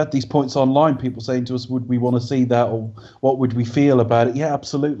 we've had these points online, people saying to us, would we want to see that, or what would we feel about it? Yeah,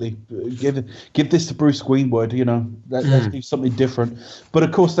 absolutely. Give this to Bruce Greenwood, let's do something different. But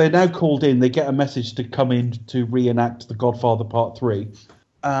of course, they're now called in, they get a message to come in to reenact The Godfather Part 3.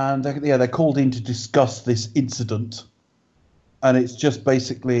 And they're called in to discuss this incident. And it's just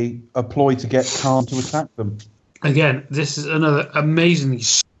basically a ploy to get Khan to attack them. Again, this is another amazingly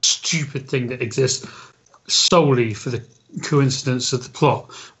stupid thing that exists solely for the coincidence of the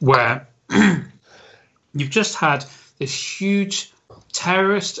plot, where you've just had this huge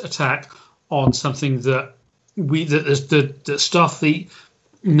terrorist attack on something that Starfleet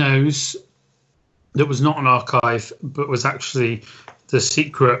knows that was not an archive, but was actually the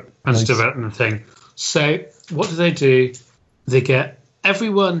secret and development thing. So what do? They get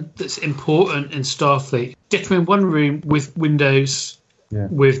everyone that's important in Starfleet, get them in one room with windows,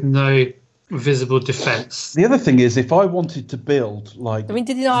 with no visible defense. The other thing is, if I wanted to build did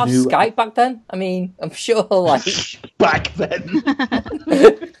he not have Skype back then? I'm sure back then.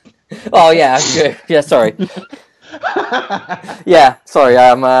 Oh yeah, yeah. Sorry. Yeah, sorry.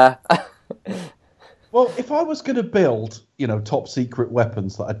 Well, if I was going to build, top secret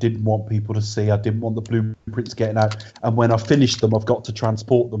weapons that I didn't want people to see, I didn't want the blueprints getting out, and when I finished them, I've got to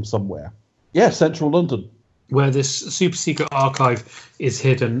transport them somewhere. Yeah, central London, where this super secret archive is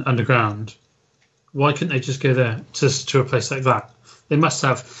hidden underground. Why couldn't they just go there to a place like that? They must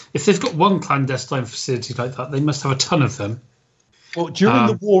have, if they've got one clandestine facility like that, they must have a ton of them. Well, during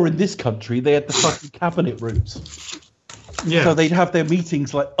the war in this country, they had the fucking cabinet rooms. Yeah. So they'd have their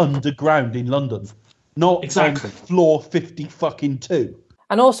meetings underground in London, not on floor 50 fucking 2.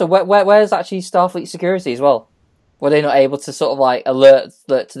 And also, where's actually Starfleet security as well? Were they not able to sort of alert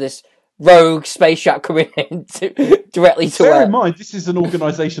to this rogue space ship coming in directly to Bear in mind, this is an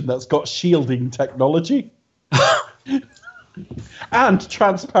organisation that's got shielding technology and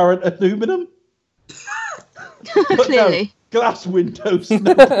transparent aluminum. Clearly. No, glass windows,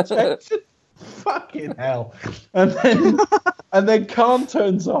 no protection. Fucking hell. And then Khan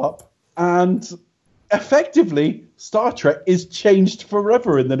turns up, and effectively, Star Trek is changed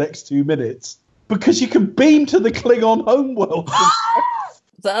forever in the next 2 minutes. Because you can beam to the Klingon homeworld.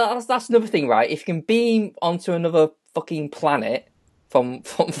 That's another thing, right? If you can beam onto another fucking planet from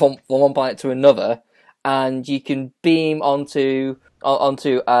one planet to another, and you can beam onto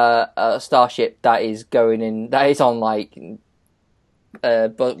a starship that is on like,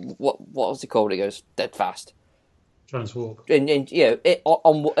 but what was it called? It goes dead fast. Transwarp. And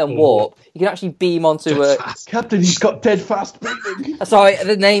on warp, you can actually beam onto a. Captain, he's got dead fast beaming. Sorry,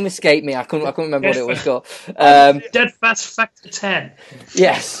 the name escaped me. I couldn't remember what it was called. Dead fast factor 10.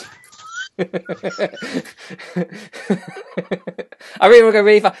 Yes. I really want to go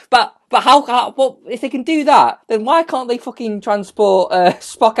really fast, but how? Well, if they can do that, then why can't they fucking transport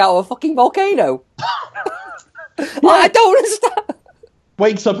Spock out of a fucking volcano? I don't understand.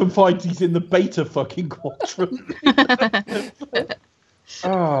 Wakes up and finds he's in the beta fucking quadrant.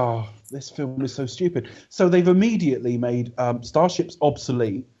 Oh, this film is so stupid. So they've immediately made starships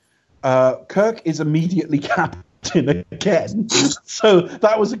obsolete. Kirk is immediately captain again. So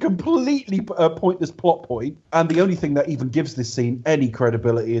that was a completely pointless plot point. And the only thing that even gives this scene any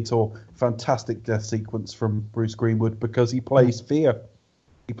credibility at all, fantastic death sequence from Bruce Greenwood, because he plays fear.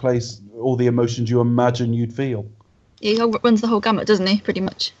 He plays all the emotions you imagine you'd feel. He runs the whole gamut, doesn't he? Pretty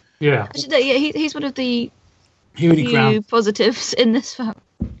much. Yeah. Actually, yeah, he's one of the few positives in this film.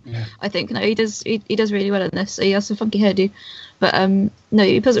 Yeah. I think he does really well in this. He has a funky hairdo, but no,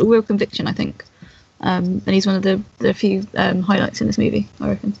 he plays it with real conviction, I think. And he's one of the few highlights in this movie, I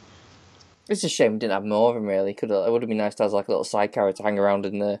reckon. It's a shame we didn't have more of him. Really, it would have been nice to have like a little side character hang around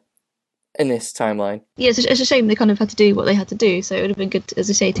in this timeline. Yeah, it's a shame they kind of had to do what they had to do. So it would have been good,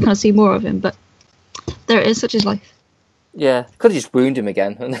 as I say, to kind of see more of him. But there it is, such is life. Yeah, could have just wound him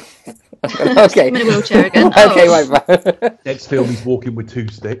again. Okay. I'm in a wheelchair again. Okay, right. Next film, he's walking with 2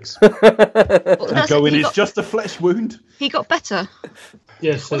 sticks. Well, And going, it's just a flesh wound. He got better.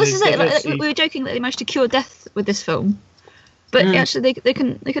 Yes. Well, this is it. Like, we were joking that they managed to cure death with this film, but actually they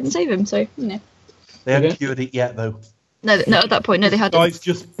couldn't save him. So you know. They haven't cured it yet, though. No, at that point, no, they hadn't. Guys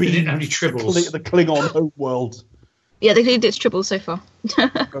just They beat didn't have any tribbles. the Klingon homeworld. Yeah, they did its triple so far.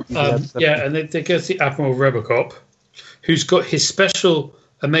 Yeah, and they go to the Admiral Robocop, who's got his special,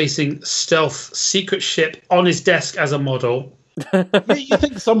 amazing stealth secret ship on his desk as a model. Yeah, you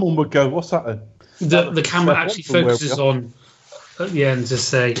think someone would go, what's that then? The camera actually focuses on at the end to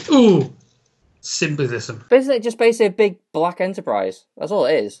say, "Ooh, symbolism." Basically a big black Enterprise. That's all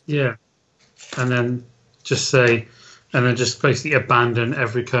it is. Yeah, and then just basically abandon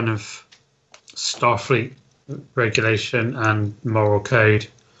every kind of Starfleet regulation and moral code,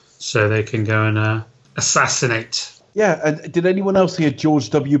 so they can go and assassinate. Yeah, and did anyone else hear George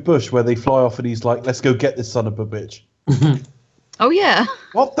W. Bush where they fly off and he's like, let's go get this son of a bitch? Oh yeah.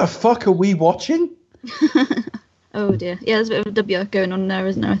 What the fuck are we watching? Oh dear. Yeah, there's a bit of a W going on there,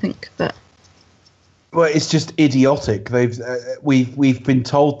 isn't there? I think, but. Well, it's just idiotic. We've been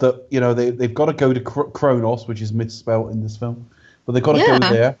told that they've got to go to Kronos, which is misspelled in this film, but they've got to go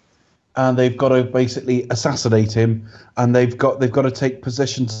there, and they've got to basically assassinate him, and they've got to take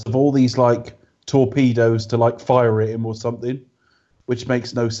possessions of all these like torpedoes to like fire at him or something, which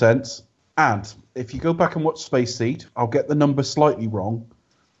makes no sense. And if you go back and watch Space Seed, I'll get the number slightly wrong,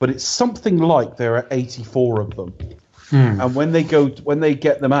 but it's something like there are 84 of them. And when they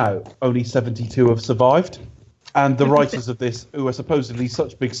get them out, only 72 have survived. And the writers of this, who are supposedly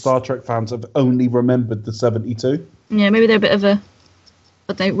such big Star Trek fans, have only remembered the 72. Yeah, maybe they're a bit of a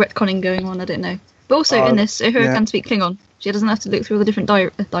retconning going on. I don't know. But also in this, Uhura can speak Klingon. She doesn't have to look through all the different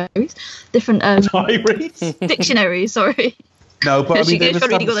diaries, different dictionaries. Sorry. No, but I mean, they've She's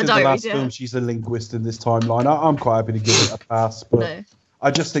reading all established the in the last diaries, yeah. film she's a linguist in this timeline. I'm quite happy to give it a pass, but. No. I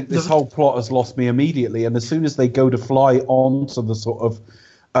just think this whole plot has lost me immediately. And as soon as they go to fly onto the sort of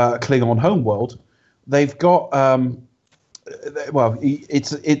Klingon homeworld, they've got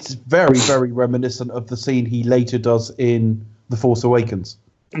it's very, very reminiscent of the scene he later does in The Force Awakens.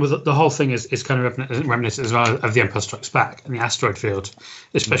 Well, the whole thing is kind of reminiscent as well of The Empire Strikes Back and the asteroid field,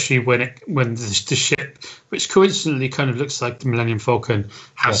 especially when the ship, which coincidentally kind of looks like the Millennium Falcon,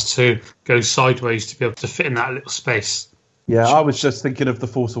 has to go sideways to be able to fit in that little space. Yeah, I was just thinking of The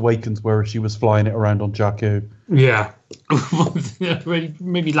Force Awakens where she was flying it around on Jakku. Yeah. One thing that really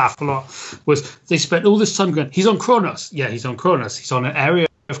made me laugh a lot was they spent all this time going, he's on Kronos. Yeah, he's on Kronos. He's on an area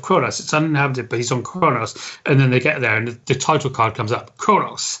of Kronos. It's uninhabited, but he's on Kronos. And then they get there and the title card comes up,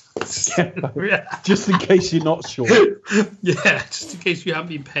 Kronos. Yeah. Just in case you're not sure. Yeah, just in case you haven't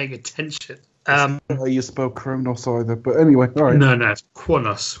been paying attention. How you spell Kronos either, but anyway, all right. No, it's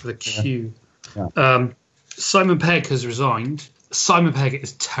Kronos with a Q. Simon Pegg has resigned. Simon Pegg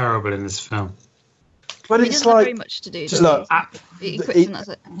is terrible in this film. But He it's doesn't have like, very much to do. just does look, he? He quits and that's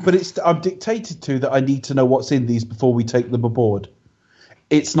it. but I'm dictated to that I need to know what's in these before we take them aboard.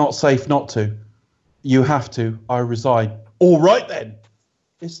 It's not safe not to. You have to. I resign. All right then.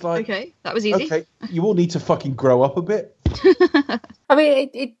 It's like, Okay, that was easy. okay, you all need to fucking grow up a bit. I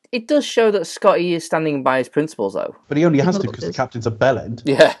mean, it does show that Scotty is standing by his principles, though. But he only has to not because the this. captain's a bellend.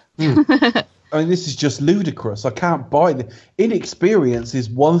 Yeah. I mean, this is just ludicrous. I can't buy the inexperience is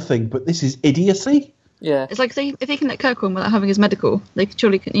one thing, but this is idiocy. Yeah. It's like if they can let Kirk on without having his medical, they could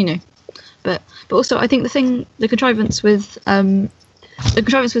surely, But also, I think the contrivance with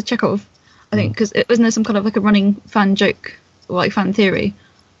Chekhov, I think, because wasn't there some kind of like a running fan joke or like fan theory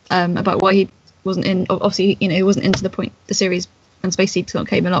about why he wasn't in? Obviously, he wasn't into the series when Space Seed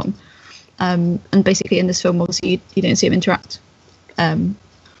came along, and basically in this film, obviously you don't see him interact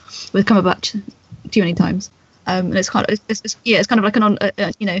with Cumberbatch too many times. And it's kind of it's kind of like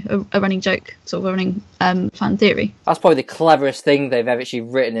a running joke, sort of a running fan theory. That's probably the cleverest thing they've ever actually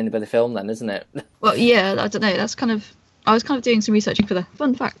written in the film, then, isn't it? Well, yeah, I don't know. I was kind of doing some researching for the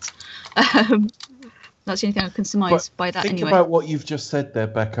fun facts. That's the only thing I can surmise by that. Think anyway. about what you've just said there,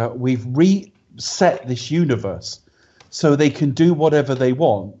 Becca. We've reset this universe so they can do whatever they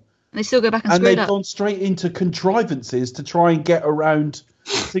want, And they still go back and and screw it they've up. gone straight into contrivances to try and get around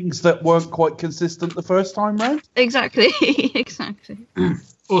things that weren't quite consistent the first time round. Exactly, exactly.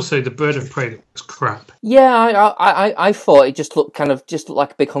 Also, the bird of prey looks crap. Yeah, I thought it just looked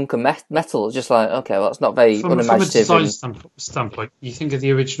like a big hunk of metal. Just like, okay, well, it's not very From a unimaginative. design standpoint, you think of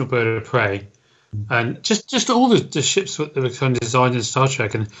the original bird of prey, and just all the ships that were kind of designed in Star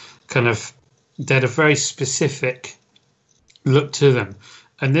Trek, and kind of they had a very specific look to them.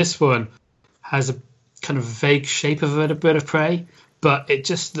 And this one has a kind of vague shape of a bird of prey, but it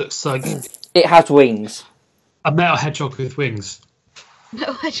just looks like It has wings. a metal hedgehog with wings.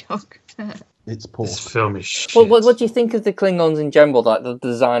 No hedgehog. It's poor. This film is shit. What do you think of the Klingons in general, like the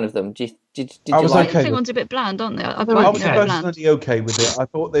design of them? Did you I was like okay. The Klingons are a bit bland, aren't they? I I quite was bland. personally okay with it. I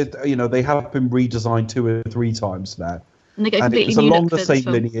thought that they have been redesigned 2 or 3 times now, And they get a and it completely was new along look the for same this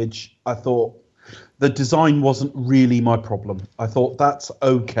film. lineage. I thought the design wasn't really my problem. I thought that's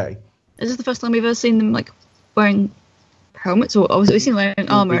okay. Is this the first time we've ever seen them like wearing helmets, or obviously we've seen them wearing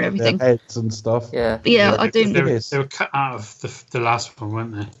armor and everything? Their heads and stuff. Yeah. But yeah, I do. They Yes. were cut out of the last one,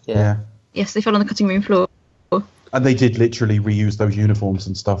 weren't they? Yeah. Yes, they fell on the cutting room floor. And they did literally reuse those uniforms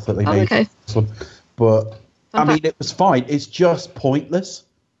and stuff that they Oh, made. okay. This one. But Fun I mean, fact. it was fine. It's just pointless.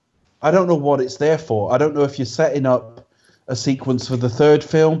 I don't know what it's there for. I don't know if you're setting up a sequence for the third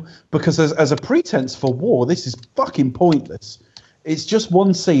film, because as a pretense for war, this is fucking pointless. It's just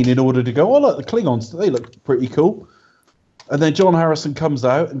one scene in order to go, oh look, the Klingons, they look pretty cool. And then John Harrison comes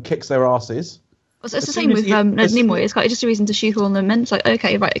out and kicks their asses. It's the As same soon as with you- Leonard as- Nimoy. It's just a reason to shoehorn them in. It's like,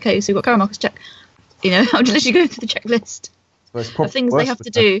 okay, so we've got Karamark's check. I'm just literally going through the checklist So it's of probably things they worse have than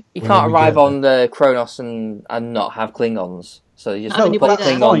to that. do. You When can't we arrive get on the Kronos and not have Klingons. So you just No, put anybody That's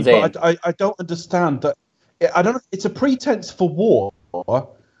there. Klingons fine, in. but I don't understand that. I don't know. It's a pretense for war,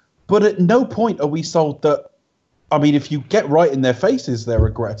 but at no point are we sold that. I mean, if you get right in their faces, they're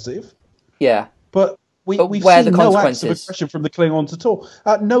aggressive. Yeah. But But we've where are seen the no acts of consequences? aggression from the Klingons at all.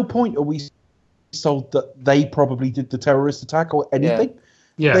 At no point are we sold that they probably did the terrorist attack or anything.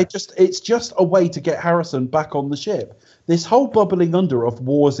 Yeah. It's just a way to get Harrison back on the ship. This whole bubbling under of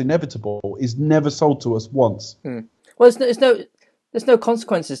war is inevitable is never sold to us once. Well, there's no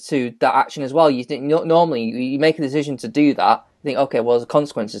consequences to that action as well. You think normally you make a decision to do that. You think, okay, well, there's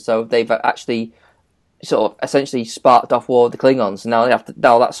consequences. So they've actually sort of essentially sparked off war with the Klingons. And now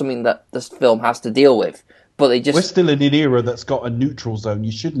now that's something that this film has to deal with. But they just We're still in an era that's got a neutral zone.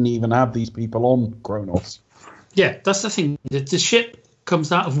 You shouldn't even have these people on Kronos. Yeah, that's the thing. The ship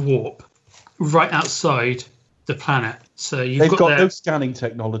comes out of warp right outside the planet. So you've They've got their, no scanning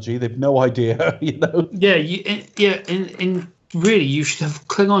technology. They've no idea, Yeah, in really, you should have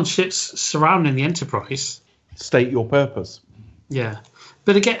Klingon ships surrounding the Enterprise. State your purpose. Yeah,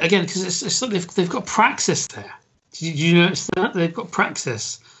 but again, because it's like they've got Praxis there. Did you notice that they've got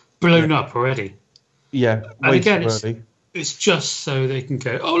Praxis blown up already? Yeah, And way again, too early. it's just so they can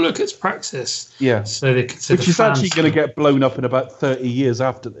go, oh look, it's Praxis. Yeah, So they can. So which the is fans actually going to can- get blown up in about 30 years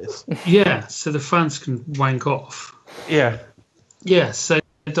after this. Yeah, so the fans can wank off. Yeah, Yeah, so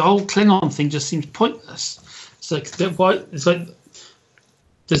the whole Klingon thing just seems pointless. It's like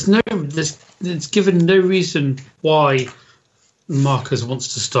it's given no reason why Marcus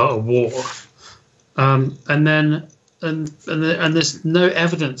wants to start a war, and there's no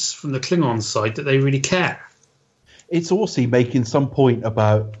evidence from the Klingon side that they really care. it's also making some point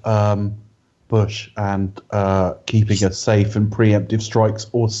about Bush and keeping us safe and preemptive strikes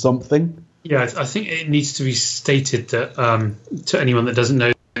or something. Yeah, I think it needs to be stated that to anyone that doesn't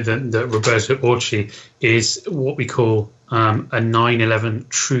know that Roberto Orci is what we call a 9/11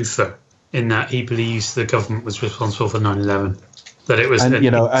 truther, in that he believes the government was responsible for 9/11. That it was,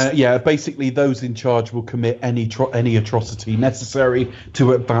 and basically those in charge will commit any atrocity necessary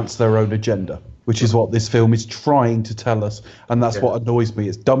to advance their own agenda, which is what this film is trying to tell us, and that's what annoys me.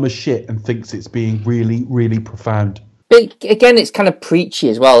 It's dumb as shit and thinks it's being really, really profound. But again, it's kind of preachy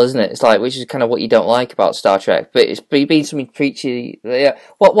as well, isn't it? It's like, which is kind of what you don't like about Star Trek. But it's being something preachy. Yeah.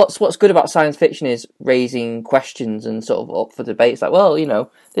 What's good about science fiction is raising questions and sort of up for debate. It's like,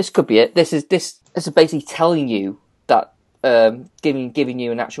 well, this could be it. This is basically telling you that, giving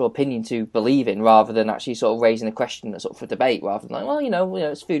you an actual opinion to believe in, rather than actually sort of raising a question that's up for debate. Rather than like, well,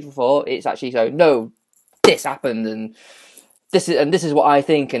 it's food for thought. It's actually so, no, this happened and. This is what I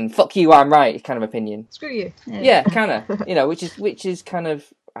think, and fuck you, I'm right, kind of opinion. Screw you. Yeah, kind of. Which is kind of,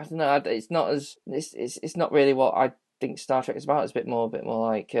 I don't know. It's not really what I think Star Trek is about. It's a bit more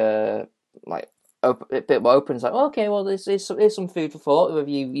like a bit more open. It's like, okay, well, here's some food for thought. Whether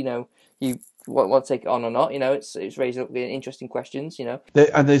you want to take it on or not, it's raising up interesting questions.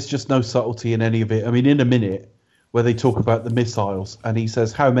 And there's just no subtlety in any of it. I mean, in a minute where they talk about the missiles, and he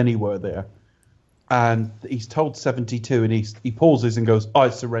says, "How many were there?" And he's told 72, and he pauses and goes, "I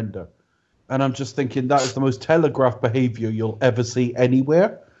surrender." And I'm just thinking that is the most telegraphed behaviour you'll ever see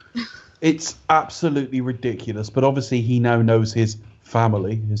anywhere. It's absolutely ridiculous. But obviously he now knows his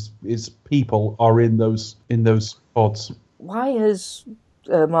family, his people are in those pods. Why has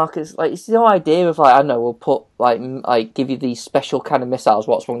Marcus, it's the idea of I don't know, we'll put give you these special kind of missiles.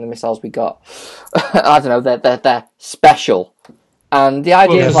 What's wrong with the missiles we got? I don't know. They're special, and the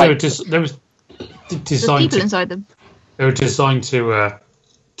idea there was. Designed people inside them. They were designed to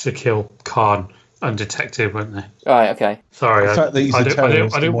kill Khan undetected, weren't they? Right. Okay. Sorry, the fact that he's a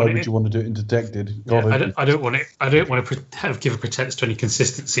terrorist. Why would you want to do it undetected? I don't want to give a pretense to any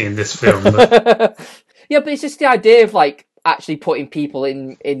consistency in this film. But... yeah, but it's just the idea of actually putting people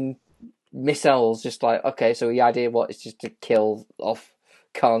in missiles. Just okay, so the idea is just to kill off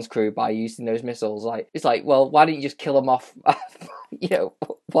Khan's crew by using those missiles. Well, why don't you just kill them off?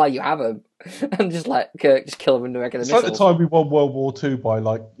 While you have them, and just let Kirk just kill them in the regular missiles. It's like the time we won World War II by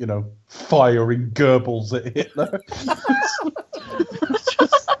firing Goebbels at Hitler.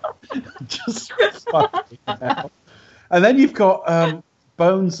 just fucking hell. And then you've got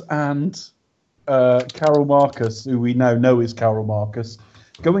Bones and Carol Marcus, who we now know is Carol Marcus,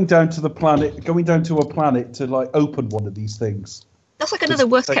 going down to a planet to open one of these things. That's another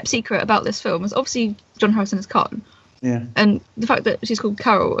worst kept secret about this film. Is obviously John Harrison is Khan. Yeah. And the fact that she's called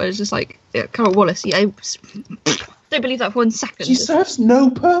Carol is just Carol Wallace. Yeah, don't believe that for 1 second. She serves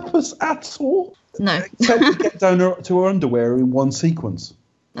no purpose at all. No. Except to get down to her underwear in one sequence.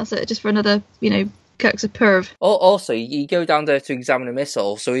 That's it. Just for another, Kirk's a perv. Also, you go down there to examine a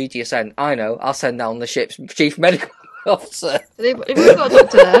missile, so who do you send? I know, I'll send down the ship's chief medical officer. They've really got a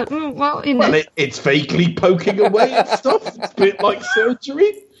doctor there. Well, it's vaguely poking away at stuff. It's a bit like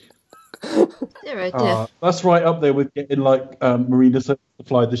surgery. That's right up there with getting Marina to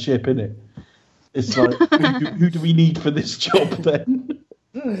fly the ship, isn't it? It's like who do we need for this job then?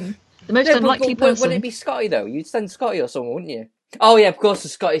 The most unlikely person. Would it be Scotty though? You'd send Scotty or someone, wouldn't you? Oh yeah, of course. The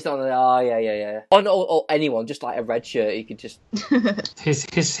Scotty's not on there. Oh yeah. Or anyone, just like a red shirt. You could just. His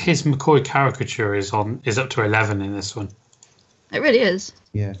McCoy caricature is up to 11 in this one. It really is.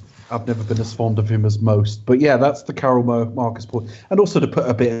 Yeah. I've never been as fond of him as most. But yeah, that's the Carol Marcus point. And also to put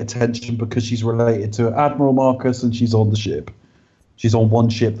a bit of attention because she's related to Admiral Marcus and she's on the ship. She's on one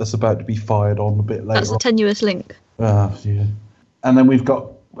ship that's about to be fired on a bit later. That's a tenuous link. Yeah. And then we've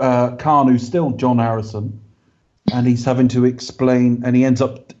got Khan, who's still John Harrison. And he's having to explain, and he ends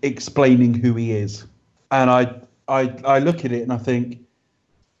up explaining who he is. And I look at it and I think,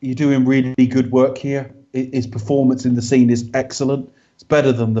 you're doing really good work here. His performance in the scene is excellent. It's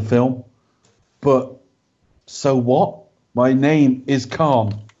better than the film, but so what? My name is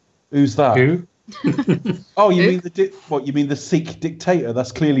Khan. Who's that? Who? Oh, you mean you mean the Sikh dictator?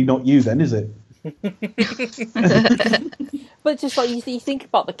 That's clearly not you, then, is it? But just you think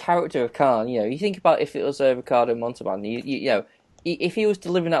about the character of Khan, you think about if it was Ricardo Montalban, if he was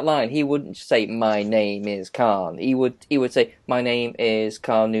delivering that line, he wouldn't say "My name is Khan." He would say "My name is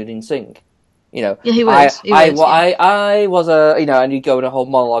Khan Noonien Singh." Yeah, he would. I was and you go in a whole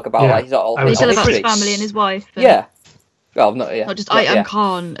monologue about his whole his family and his wife. Yeah. Well, not just I am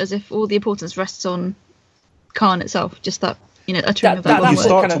Khan, as if all the importance rests on Khan itself. Just that uttering of that. You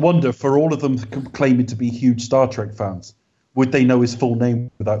start to wonder, for all of them claiming to be huge Star Trek fans, Would they know his full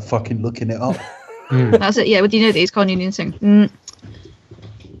name without fucking looking it up? That's it. Yeah. Would you know that he's Khan Union Singh?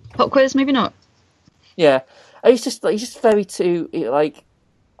 Pop quiz? Maybe not. Yeah, and he's just very too like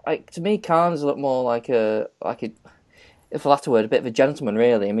to me. Khan's a lot more like a for lack of a word, a bit of a gentleman,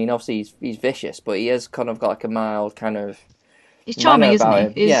 really. I mean, obviously he's vicious, but he has kind of got like a mild kind of. He's charming,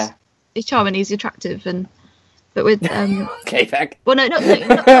 isn't he? Yeah, he's charming. He's attractive, but with okay, Beck. Well, no, not in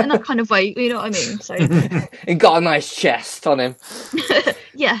that kind of way. You know what I mean? So he got a nice chest on him.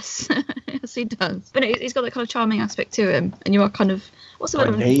 yes, yes, he does. But no, he's got that kind of charming aspect to him, and you are kind of what's the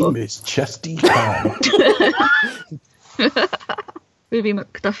word? My name is Chesty Khan. Ruby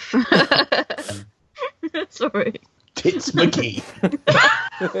Macduff. Sorry. Tits McGee.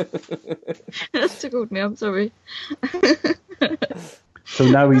 That's tickled me. I'm sorry. So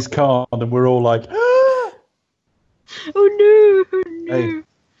now he's Khan, and we're all like, oh no. Hey,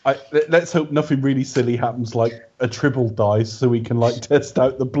 let's hope nothing really silly happens, like a Tribble dies, so we can like test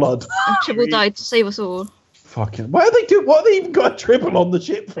out the blood. And Tribble died to save us all. Fucking, what have they even got a Tribble on the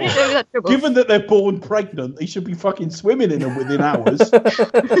ship for? That Given that they're born pregnant, they should be fucking swimming in them within hours.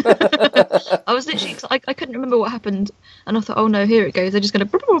 I was literally, I couldn't remember what happened, and I thought, oh no, here it goes. They're just going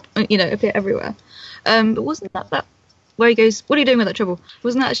to, appear everywhere. But wasn't that where he goes? What are you doing with that Tribble?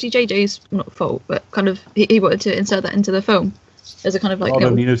 Wasn't that actually JJ's not fault, but kind of he wanted to insert that into the film as a kind of like.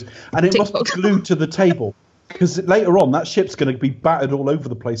 And it must be glued to the table. Because later on, that ship's going to be battered all over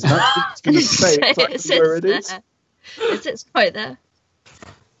the place, and that's going to stay exactly where it is. It sits right there.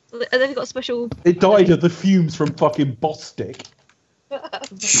 And then they've got a special. It died of the fumes from fucking Bostik.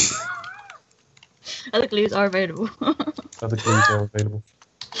 Other glues are available. Other glues are available.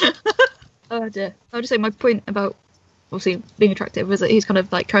 Oh dear. I would just say my point about obviously being attractive was that he's kind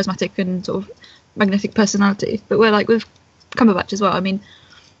of like charismatic and sort of magnetic personality. But we're like with Cumberbatch as well. I mean.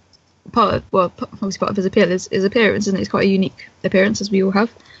 Obviously part of his appeal is his appearance, and it's quite a unique appearance, as we all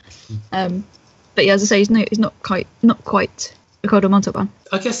have. But yeah, as I say, he's not quite Ricardo Montalban.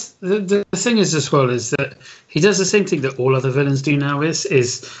 I guess the thing is as well is that he does the same thing that all other villains do now. Is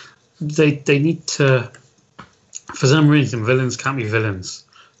they need to, for some reason, villains can't be villains.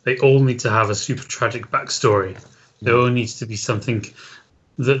 They all need to have a super tragic backstory. There all needs to be something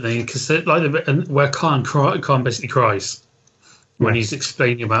that they where Khan basically cries. When he's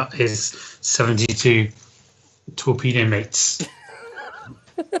explaining about his 72 torpedo mates.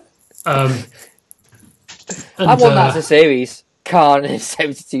 I want that as a series. Khan and his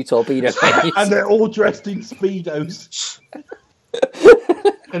 72 torpedo mates. And they're all dressed in Speedos.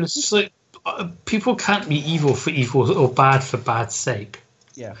 And it's just like, people can't be evil for evil or bad for bad's sake.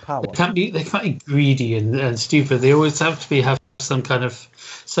 Yeah, power. They can't be greedy and stupid. They always have to have some kind of.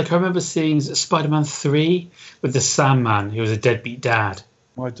 It's like I remember seeing Spider-Man 3 with the Sandman, who was a deadbeat dad.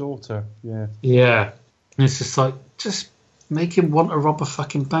 My daughter, yeah. Yeah. And it's just like, just make him want to rob a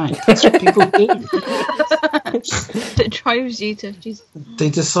fucking bank. That's what people do. It drives you to. Geez. They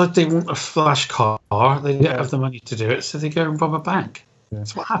decide they want a flash car. They don't have the money to do it, so they go and rob a bank. Yeah.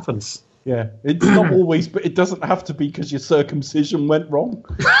 That's what happens. Yeah, it's not always, but it doesn't have to be because your circumcision went wrong.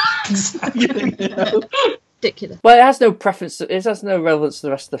 Ridiculous. Well, it has no preference. It has no relevance to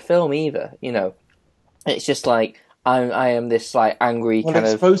the rest of the film either. It's just like I am this like angry kind of.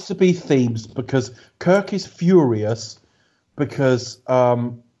 It's supposed to be themes because Kirk is furious because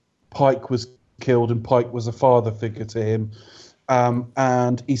Pike was killed and Pike was a father figure to him,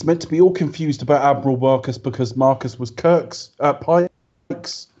 and he's meant to be all confused about Admiral Marcus because Marcus was Pike's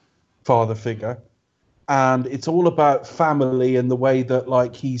father figure. And it's all about family and the way that,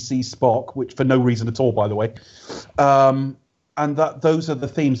 like, he sees Spock, which for no reason at all, by the way. And that those are the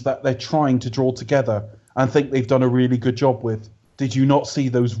themes that they're trying to draw together and think they've done a really good job with. Did you not see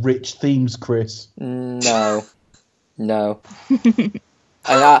those rich themes, Chris? No. And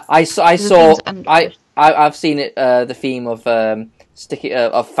I've seen it. The theme of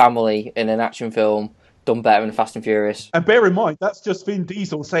of family in an action film. Done better in Fast and Furious. And bear in mind, that's just Vin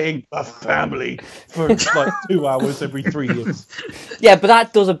Diesel saying "a family" for like 2 hours every 3 years. Yeah, but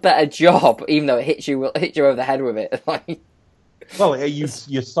that does a better job, even though it hits you over the head with it. Well, you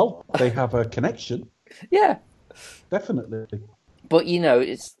salt. They have a connection. Yeah, definitely. But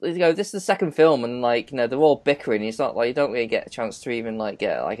this is the second film, and they're all bickering. It's not like you don't really get a chance to even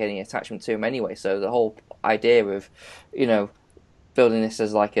get any attachment to them anyway. So the whole idea of building this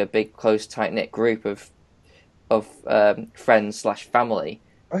as like a big, close, tight-knit group of friends / family.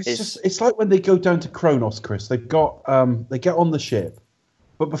 It's like when they go down to Kronos, Chris. They get on the ship,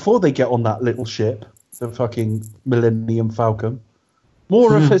 but before they get on that little ship, the fucking Millennium Falcon,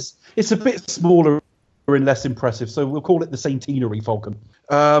 it's a bit smaller and less impressive. So we'll call it the Centenary Falcon.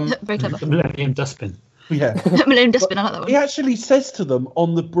 Very clever. The Millennium Dustbin. Yeah. Millennium Dustbin, I like that one. He actually says to them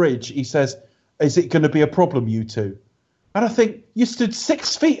on the bridge, he says, "Is it going to be a problem, you two?" And I think, you stood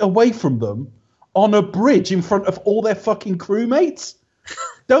 6 feet away from them on a bridge in front of all their fucking crewmates.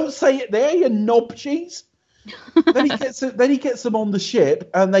 Don't say it there, you knob cheese. Then he gets them on the ship,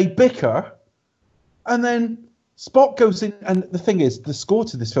 and they bicker. And then Spock goes in, and the thing is, the score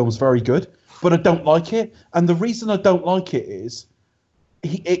to this film is very good, but I don't like it. And the reason I don't like it is,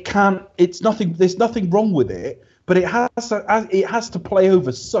 there's nothing wrong with it, but it has to play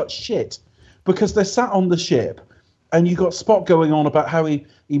over such shit, because they're sat on the ship, and you got Spock going on about how he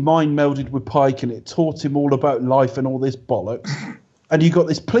mind melded with Pike, and it taught him all about life and all this bollocks. And you got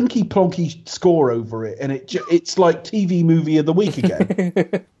this plinky plonky score over it, and it's like TV movie of the week again.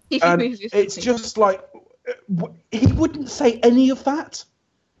 And it's just like, he wouldn't say any of that.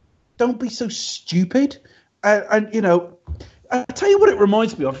 Don't be so stupid. And you know, I'll tell you what it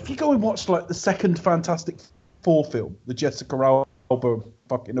reminds me of. If you go and watch like the second Fantastic Four film, the Jessica Alba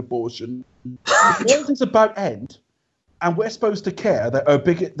fucking abortion, the world is about end, and we're supposed to care that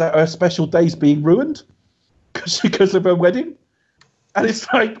her special day's being ruined because of her wedding. And it's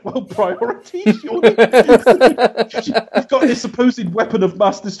like, well, priorities. You've got this supposed weapon of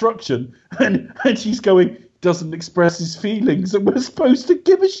mass destruction, and she's going, doesn't express his feelings, and we're supposed to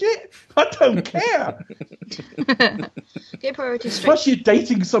give a shit. I don't care. Get priorities straight. Plus, you're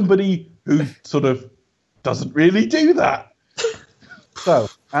dating somebody who sort of doesn't really do that. So,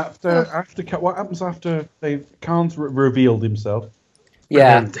 after what happens after Khan's revealed himself?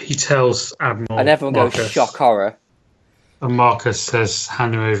 Yeah. And he tells Admiral And everyone Marcus, goes shock horror. And Marcus says,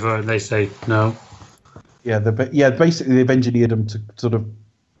 hand him over, and they say no. Yeah, basically they've engineered them to sort of...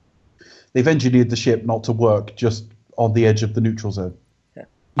 They've engineered the ship not to work just on the edge of the neutral zone. Yeah.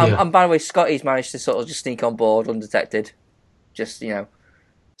 And by the way, Scotty's managed to sort of just sneak on board undetected. Just,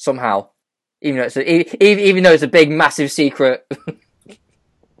 somehow. Even though it's a big, massive secret.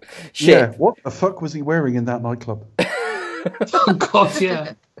 Shit. Yeah, what the fuck was he wearing in that nightclub? Oh, God,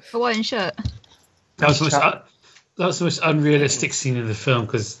 yeah. Hawaiian shirt. That's the most unrealistic scene in the film,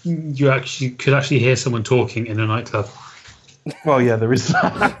 because you could actually hear someone talking in a nightclub. Well, yeah, there is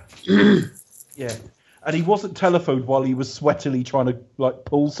that. Yeah. And he wasn't telephoned while he was sweatily trying to,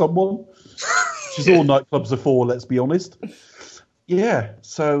 pull someone. Which is all nightclubs are for, let's be honest. Yeah,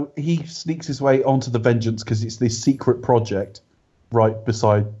 so he sneaks his way onto the Vengeance because it's this secret project right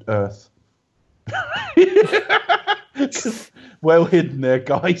beside Earth. Well hidden there,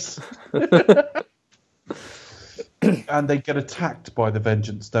 guys. And they get attacked by the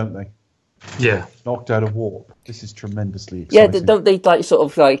Vengeance, don't they? Yeah. Knocked out of warp. This is tremendously exciting. Yeah, don't they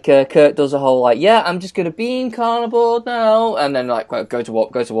Kirk does a whole I'm just going to beam Khan aboard now, and then go to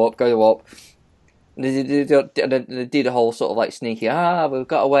warp. And they do the whole sort of sneaky, we've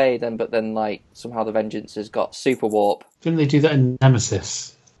got away then, but then somehow the Vengeance has got super warp. Didn't they do that in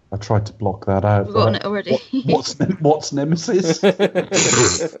Nemesis? I tried to block that out. We've gotten it already. What's Nemesis? Where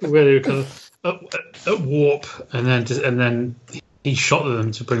they were kind of at warp, and then he shot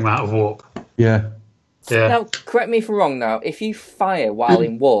them to bring them out of warp. Yeah. Now, correct me if I'm wrong. Now, if you fire while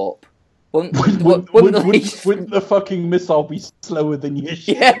in warp, wouldn't the fucking missile be slower than your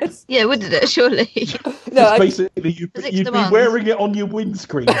ship? Yes. Yeah, wouldn't it? Surely. No, basically you'd be wearing it on your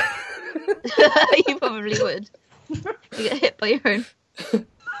windscreen. You probably would. You get hit by your own.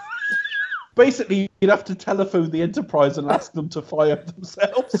 Basically, you'd have to telephone the Enterprise and ask them to fire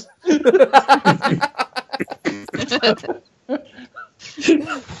themselves.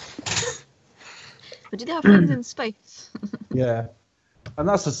 But do they have things in space? Yeah. And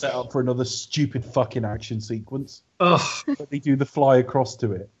that's a setup for another stupid fucking action sequence. Oh. They do the fly across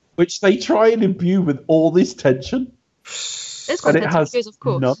to it, which they try and imbue with all this tension. It's quite tense, of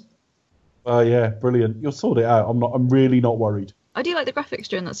course. None. Oh, yeah, brilliant. You'll sort it out. I'm really not worried. I do like the graphics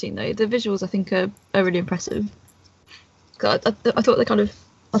during that scene, though. The visuals, I think, are really impressive. I thought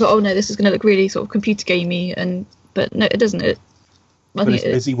oh no, this is going to look really sort of computer gamey, but no, it doesn't. But it's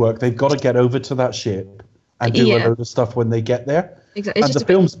busy work. They've got to get over to that ship and do a load of stuff when they get there. Exactly. And the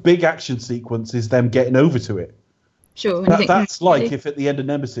film's big action sequence is them getting over to it. Sure. That's like if at the end of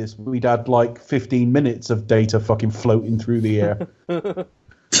Nemesis we'd had 15 minutes of Data fucking floating through the air.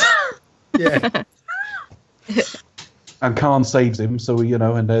 Yeah. And Khan saves him, so we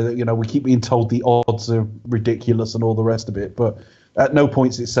keep being told the odds are ridiculous and all the rest of it, but at no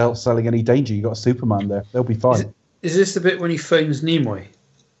point is it selling any danger. You got Superman there; they'll be fine. Is this the bit when he phones Nimoy?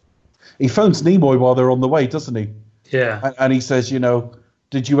 He phones Nimoy while they're on the way, doesn't he? Yeah. And he says,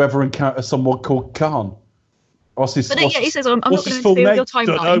 did you ever encounter someone called Khan? He says, I'm not going to interfere with your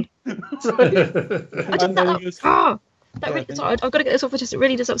timeline. I've got to get this off. It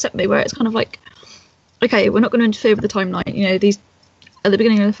really does upset me, where it's kind of like, okay, we're not going to interfere with the timeline. You know, these at the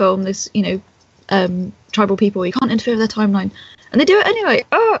beginning of the film, there's tribal people. You can't interfere with their timeline, and they do it anyway.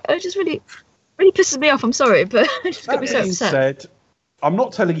 Oh, it just really pisses me off. I'm sorry, but it just got me so upset. Said, I'm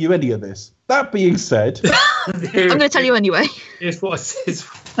not telling you any of this. That being said, I'm going to tell you anyway. Here's what it says.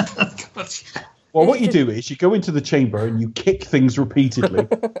 Well, what you do is you go into the chamber and you kick things repeatedly.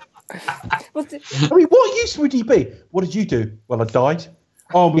 I mean, what use would he be? What did you do? Well, I died.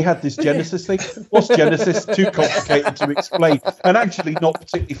 Oh, we had this Genesis thing. What's Genesis? Too complicated to explain, and actually not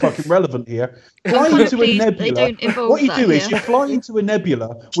particularly fucking relevant here. Fly into a nebula. What you do is you fly into a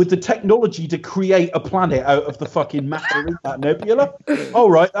nebula with the technology to create a planet out of the fucking matter in that nebula. All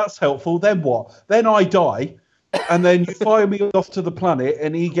right, that's helpful. Then what? Then I die, and then you fire me off to the planet,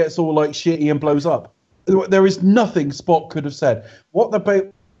 and he gets all like shitty and blows up. There is nothing Spock could have said. What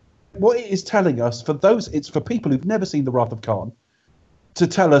it is telling us it's for people who've never seen The Wrath of Khan. To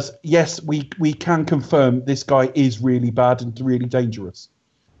tell us, yes, we can confirm this guy is really bad and really dangerous,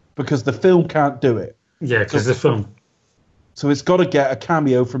 because the film can't do it. Yeah, because the film. So it's got to get a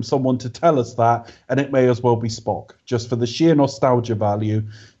cameo from someone to tell us that, and it may as well be Spock, just for the sheer nostalgia value.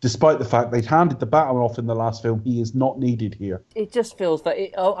 Despite the fact they'd handed the baton off in the last film, he is not needed here. It just feels that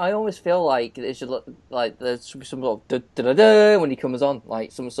I always feel like it should look like there should be some sort of da-da-da when he comes on,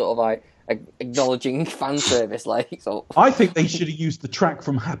 like some sort of like acknowledging fan service, like. So I think they should have used the track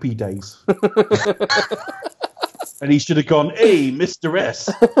from Happy Days, and he should have gone, "Hey, Mr. S."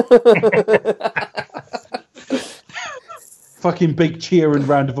 Fucking big cheer and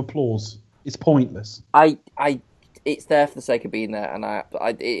round of applause. It's pointless. It's there for the sake of being there, and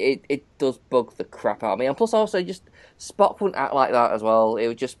it does bug the crap out of me. And plus, also, just Spock wouldn't act like that as well.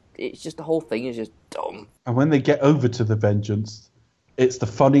 It's just the whole thing is just dumb. And when they get over to the Vengeance, it's the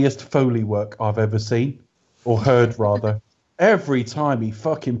funniest Foley work I've ever seen, or heard rather. Every time he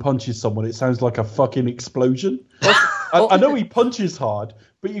fucking punches someone, it sounds like a fucking explosion. I know he punches hard,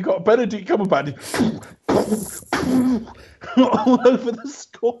 but you got Benedict Cumberbatch all over the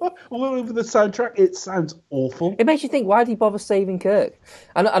score, all over the soundtrack. It sounds awful. It makes you think, why did he bother saving Kirk?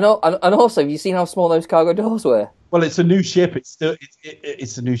 And also, have you seen how small those cargo doors were? Well, it's a new ship.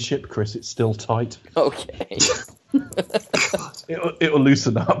 It's a new ship, Chris. It's still tight. Okay. It'll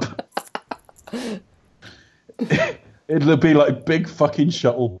loosen up. It'll be like big fucking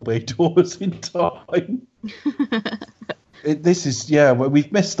shuttle bay doors in time.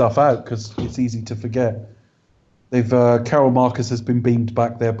 We've missed stuff out because it's easy to forget. Carol Marcus has been beamed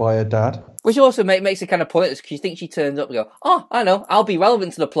back there by her dad. Which also makes it kind of pointless, because you think she turns up and go, "Oh, I know, I'll be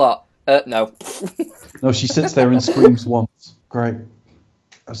relevant to the plot." No. No, she sits there and screams once. Great.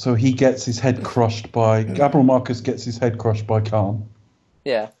 So he gets his head crushed by... Gabriel Marcus gets his head crushed by Khan.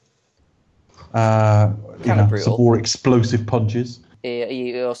 Yeah. Some more explosive punches.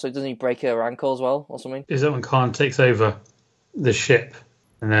 He also, doesn't he break her ankle as well, or something? Is that when Khan takes over the ship,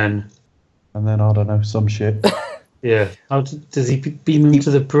 and then I don't know, some shit. Yeah. How does he beam him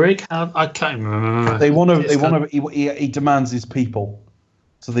to the brig? I can't remember. He demands his people,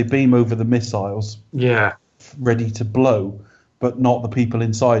 so they beam over the missiles. Yeah. Ready to blow, but not the people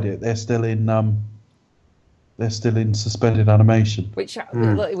inside it. They're still in suspended animation. Which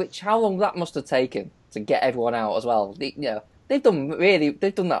how long that must have taken to get everyone out as well. They've done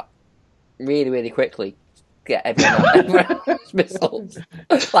that really, really quickly. Get everyone out. Missiles.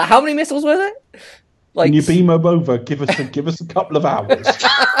 Like, how many missiles were there? Like, when you beam them over, give us a couple of hours.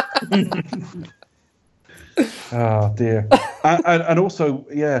 Oh dear. And also,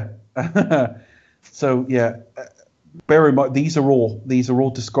 yeah. So yeah. Bear in mind, these are all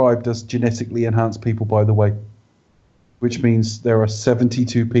described as genetically enhanced people, by the way, which means there are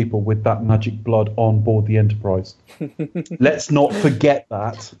 72 people with that magic blood on board the Enterprise. Let's not forget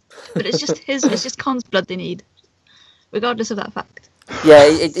that. But it's just Khan's blood they need, regardless of that fact. Yeah,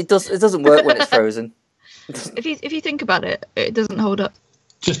 it doesn't work when it's frozen. If you think about it, it doesn't hold up.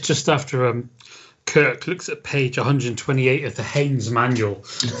 Just after Kirk looks at page 128 of the Haynes manual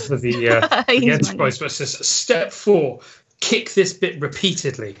for the Enterprise, where it says, "Step 4, kick this bit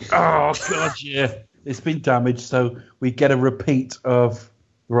repeatedly." Oh god, yeah. It's been damaged, so we get a repeat of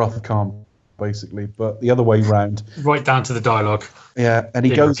the Wrath of Khan, basically, but the other way round. Right down to the dialogue. Yeah, and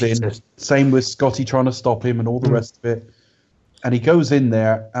he goes in. Same with Scotty trying to stop him and all the rest of it. And he goes in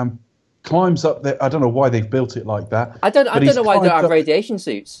there and climbs up there. I don't know why they've built it like that. I don't know why they don't have radiation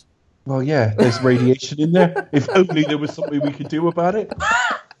suits. Well, yeah, there's radiation in there. If only there was something we could do about it.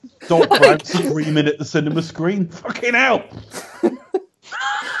 Doc Brown screaming at the cinema screen. Fucking hell!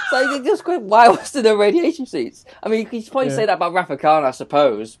 So just why was there no radiation suits? I mean, you could probably say that about Wrath of Khan, I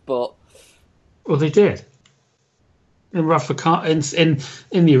suppose, but... Well, they did. in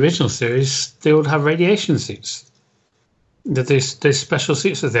in the original series, they would have radiation suits. Those special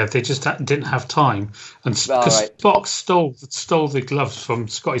suits that they had, they just didn't have time, and because Spock stole the gloves from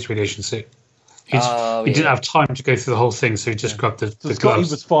Scotty's radiation suit. He didn't have time to go through the whole thing, so he just grabbed the gloves. Scotty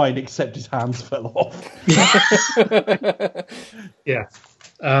was fine, except his hands fell off. Yeah.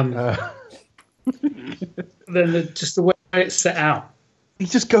 Then just the way it's set out. He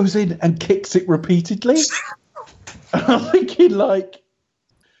just goes in and kicks it repeatedly. And I'm thinking, like,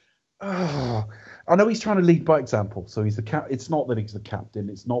 I know he's trying to lead by example. So he's the It's not that he's the captain.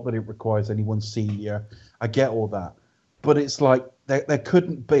 It's not that it requires anyone senior. I get all that. But it's like there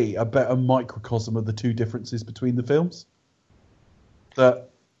couldn't be a better microcosm of the two differences between the films. That,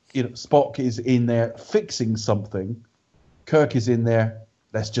 Spock is in there fixing something. Kirk is in there,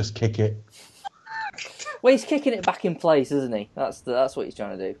 let's just kick it. Well, he's kicking it back in place, isn't he? That's what he's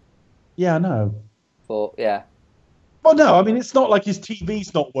trying to do. Yeah, I know. But, yeah. Well, no, I mean, it's not like his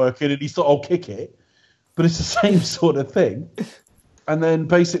TV's not working and he's thought, I'll kick it. But it's the same sort of thing. And then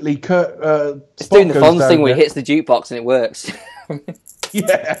basically, it's doing the fun thing where he hits the jukebox and it works.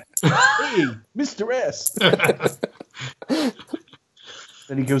 Yeah. Hey, Mr. S.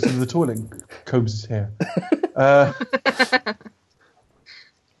 Then he goes into the toilet and combs his hair.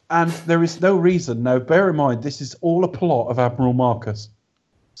 And there is no reason. Now, bear in mind, this is all a plot of Admiral Marcus.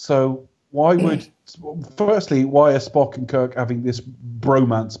 So why are Spock and Kirk having this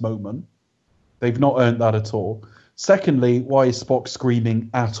bromance moment? They've not earned that at all. Secondly, why is Spock screaming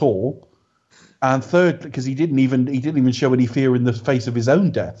at all? And third, because he didn't even show any fear in the face of his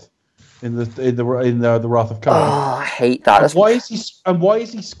own death in the Wrath of Khan. Oh, I hate that. And why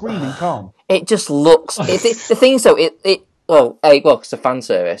is he screaming calm? It just looks. The thing is, though, it's a fan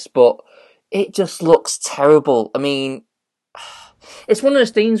service, but it just looks terrible. I mean, it's one of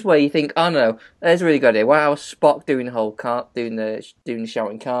those things where you think, oh no, there's a really good idea. Wow, Spock doing the whole doing the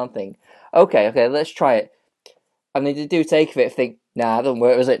shouting Khan thing. Okay, let's try it. And they do take of it, think, nah, it doesn't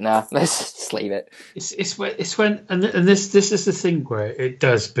work, is it? Nah, let's just leave it. It's when this is the thing where it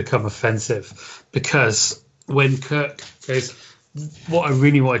does become offensive, because when Kirk goes, what I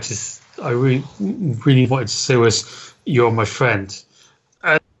really wanted to say was, "You're my friend,"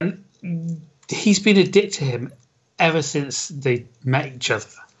 and he's been a dick to him ever since they met each other,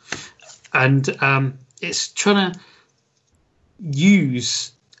 and it's trying to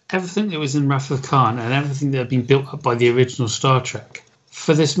use everything that was in Wrath of Khan and everything that had been built up by the original Star Trek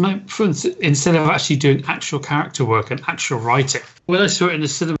for this moment, instead of actually doing actual character work and actual writing. When I saw it in the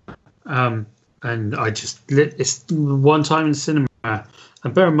cinema, and I just it's one time in the cinema,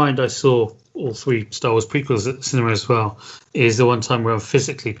 and bear in mind I saw all 3 Star Wars prequels at the cinema as well, is the one time where I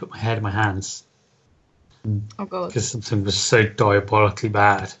physically put my head in my hands. Oh God! Because something was so diabolically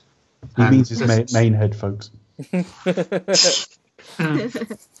bad. He means his main head, folks.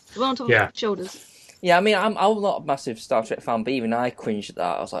 The one on top of the shoulders. Yeah, I mean, I'm not a massive Star Trek fan, but even I cringed at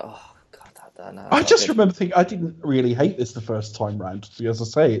that. I was like, oh God, no. I just remember thinking I didn't really hate this the first time round. As I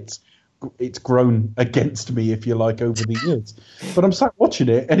say, it's grown against me, if you like, over the years. But I'm sat watching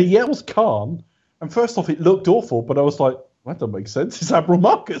it, and he yells Khan, and first off, it looked awful, but I was like, that doesn't make sense. It's Admiral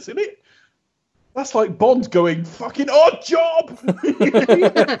Marcus, isn't it? That's like Bond going, fucking odd job!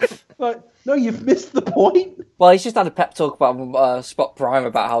 Like, no, you've missed the point. Well, he's just had a pep talk about Spock Prime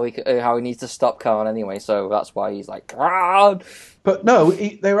about how he needs to stop Khan anyway, so that's why he's like, Khan! But no,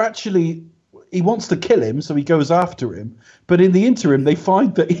 he wants to kill him, so he goes after him. But in the interim, they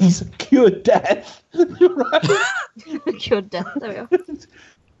find that he's cured death. Right? Cured death, there we are.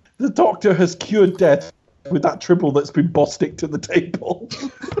 The Doctor has cured death with that triple that's been Bostic to the table.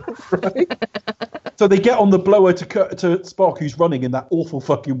 Right? So they get on the blower to Spock, who's running in that awful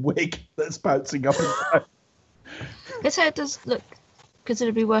fucking wig that's bouncing up and down. His hair does look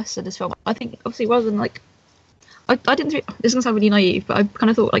considerably worse in this film. I think, obviously, rather than like, I didn't think, this is gonna sound really naive, but I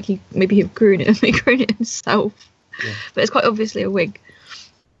kind of thought like he grew it himself. Yeah. But it's quite obviously a wig.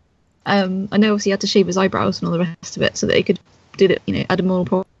 I know obviously he had to shave his eyebrows and all the rest of it so that he could do it, add them all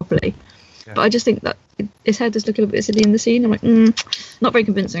properly. Yeah. But I just think that his head does look a little bit silly in the scene. I'm like, not very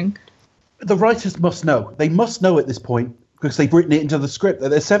convincing. The writers must know. They must know at this point, because they've written it into the script, that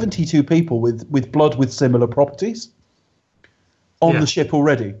there's 72 people with blood with similar properties on the ship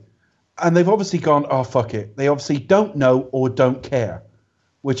already. And they've obviously gone, oh, fuck it. They obviously don't know or don't care,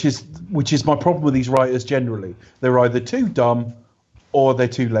 which is my problem with these writers generally. They're either too dumb or they're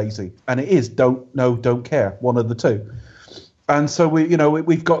too lazy. And it is don't know, don't care, one of the two. And so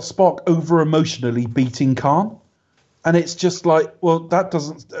we've got Spock over-emotionally beating Khan. And it's just like, well,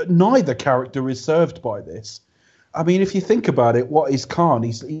 neither character is served by this. I mean, if you think about it, what is Khan?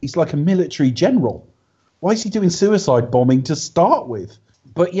 He's like a military general. Why is he doing suicide bombing to start with?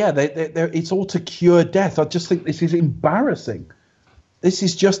 But yeah, it's all to cure death. I just think this is embarrassing. This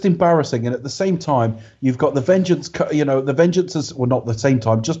is just embarrassing. And at the same time, you've got the Vengeance, the Vengeance has, well, not the same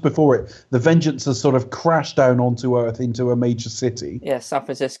time, just before it, the Vengeance has sort of crashed down onto Earth into a major city. Yeah, San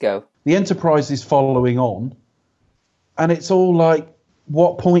Francisco. The Enterprise is following on. And it's all like,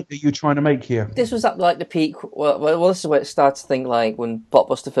 what point are you trying to make here? This was at like the peak. Well, this is where it started to think like when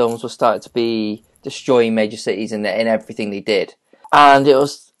blockbuster films were starting to be destroying major cities in everything they did. And it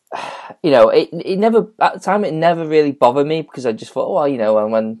was, it never, at the time, it never really bothered me because I just thought, well,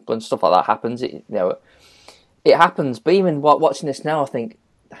 when stuff like that happens, it happens. But even watching this now, I think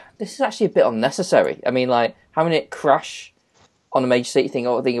this is actually a bit unnecessary. I mean, like, having it crash on a major city thing,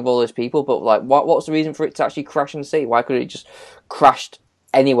 I think of all those people, but like, what's the reason for it to actually crash in the sea? Why couldn't it just crashed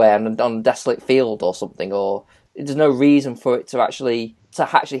anywhere on a desolate field or something? Or there's no reason for it to actually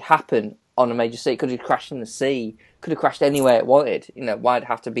happen on a major city. Could have crashed in the sea. Could have crashed anywhere it wanted. Why'd it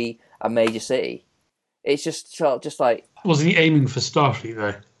have to be a major city? It's just like... Wasn't he aiming for Starfleet,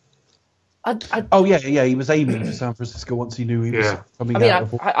 though? Oh, yeah, he was aiming for San Francisco once he knew he was coming out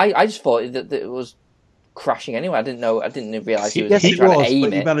of... I just thought that it was crashing anyway. I didn't realise he was yes, trying to aim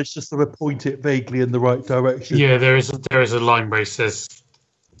but it. He managed just to point it vaguely in the right direction. Yeah, there is a line where it says,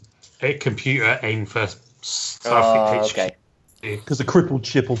 a computer aim for Starfleet HQ. Okay. Because a crippled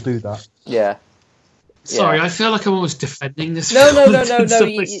ship will do that. Yeah. Sorry, I feel like I'm almost defending this. No.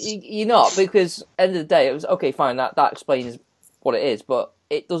 You're not, because at the end of the day, it was okay. Fine, that explains what it is, but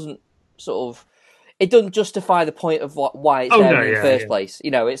it doesn't justify the point of why it's there in the first place.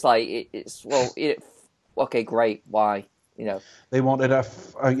 It's like okay, great. Why? They wanted a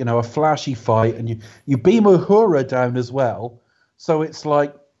flashy fight, and you beam Uhura down as well, so it's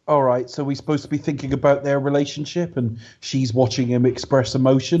like, all right, so we're supposed to be thinking about their relationship, and she's watching him express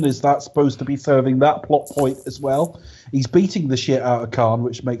emotion. Is that supposed to be serving that plot point as well? He's beating the shit out of Khan,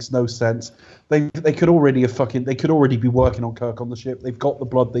 which makes no sense. They could already be working on Kirk on the ship. They've got the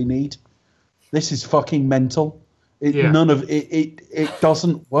blood they need. This is fucking mental. None of it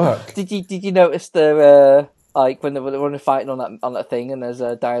doesn't work. Did you notice the like when they're fighting on that thing, and there's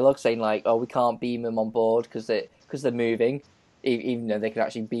a dialogue saying like, oh, we can't beam them on board because they're moving. Even though they could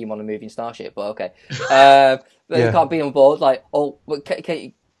actually beam on a moving starship, but okay. But they can't beam on board. Like, oh, but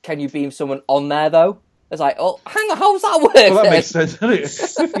can you beam someone on there though? It's like, oh, hang on, how does that work? Well, that makes sense, doesn't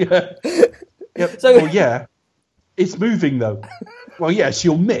it? Yeah. So, well, yeah, it's moving though. Well, yeah,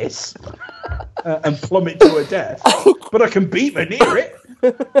 she'll miss and plummet to her death, but I can beat her near it.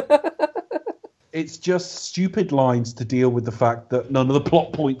 It's just stupid lines to deal with the fact that none of the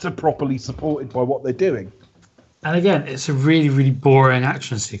plot points are properly supported by what they're doing. And again, it's a really, really boring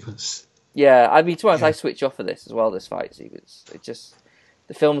action sequence. Yeah, I mean, to be honest, I switch off of this as well, this fight sequence.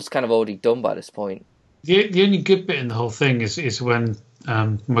 The film's kind of already done by this point. The only good bit in the whole thing is when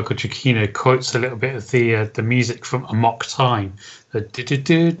Michael Giacchino quotes a little bit of the music from Amok Time. Yeah,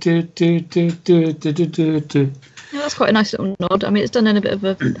 that's quite a nice little nod. I mean, it's done in a bit of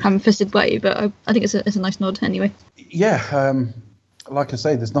a ham-fisted way, but I think it's a nice nod anyway. Yeah, like I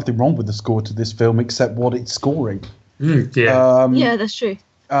say, there's nothing wrong with the score to this film except what it's scoring. Yeah, that's true.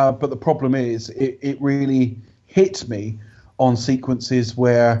 But the problem is, it really hit me on sequences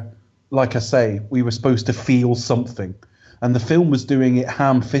where, like I say, we were supposed to feel something. And the film was doing it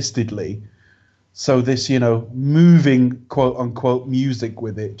ham-fistedly. So this, moving, quote-unquote, music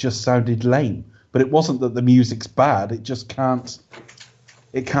with it just sounded lame. But it wasn't that the music's bad. It just can't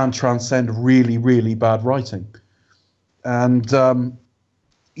transcend really, really bad writing. And,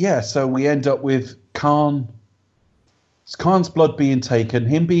 so we end up with Khan's blood being taken,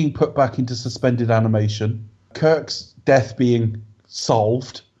 him being put back into suspended animation, Kirk's death being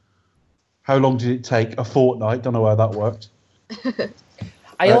solved. How long did it take? A fortnight. Don't know how that worked.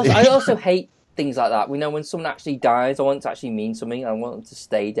 I also hate things like that. When someone actually dies, I want it to actually mean something. I want them to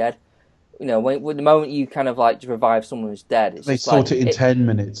stay dead. When the moment you kind of like to revive someone who's dead, it's they just sort like, it in 10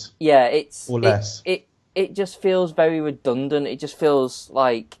 minutes. Yeah, or less. It just feels very redundant. It just feels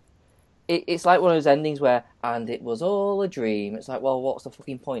like it's like one of those endings where, and it was all a dream. It's like, well, what's the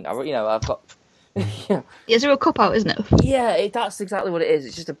fucking point? I've got. Yeah. It's a real cop out, isn't it? Yeah, that's exactly what it is.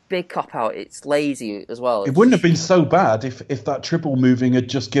 It's just a big cop out. It's lazy as well. It wouldn't have been so bad if that triple moving had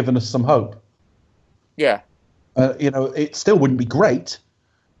just given us some hope. Yeah. It still wouldn't be great,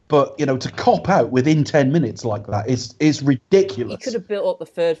 but to cop out within 10 minutes like that is ridiculous. You could have built up the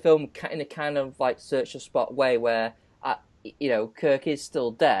third film in a kind of like search the spot way where Kirk is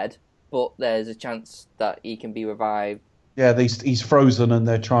still dead, but there's a chance that he can be revived. Yeah, he's frozen and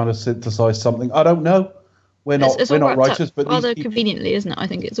they're trying to synthesize something. I don't know. We're not writers, but rather conveniently, isn't it? I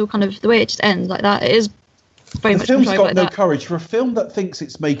think it's all kind of the way it just ends like that. It is very The much film's contrived got like no that. courage. For a film that thinks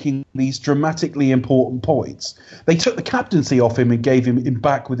it's making these dramatically important points, they took the captaincy off him and gave him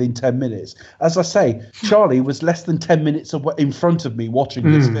back within 10 minutes. As I say, Charlie was less than 10 minutes in front of me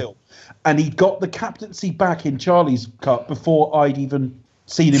watching this film, and he got the captaincy back in Charlie's cut before I'd even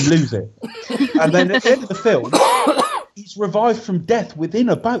seen him lose it. And then at the end of the film, he's revived from death within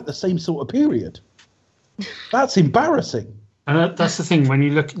about the same sort of period. That's embarrassing. And that's the thing, when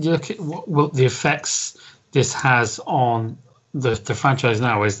you look at what the effects this has on the franchise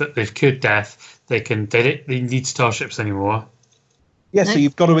now, is that they've cured death. They don't need starships anymore. Yeah, so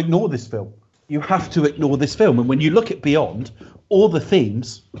you've got to ignore this film. You have to ignore this film. And when you look at Beyond, all the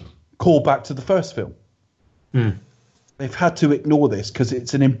themes call back to the first film. They've had to ignore this because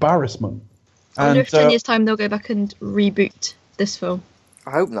it's an embarrassment. I wonder if 10 years' time they'll go back and reboot this film.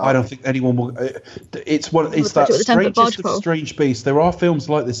 I hope not. I don't think anyone will. It's It's that the Temple strangest of Barge strange beasts. There are films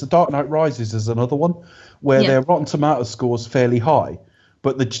like this. The Dark Knight Rises is another one where their Rotten Tomatoes score's fairly high,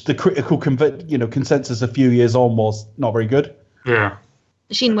 but the critical consensus a few years on was not very good. Yeah.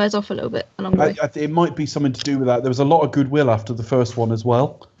 The sheen wears off a little bit along the way. It might be something to do with that. There was a lot of goodwill after the first one as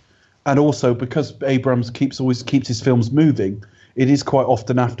well, and also because Abrams always keeps his films moving, it is quite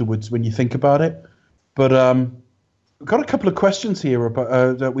often afterwards when you think about it. But we've got a couple of questions here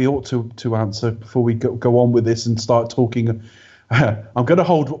about that we ought to answer before we go on with this and start talking. I'm going to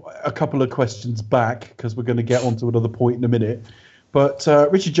hold a couple of questions back because we're going to get onto another point in a minute. But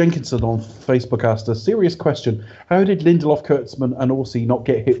Richard Jenkinson on Facebook asked a serious question. How did Lindelof, Kurtzman and Orsi not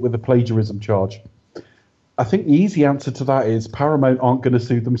get hit with a plagiarism charge? I think the easy answer to that is Paramount aren't going to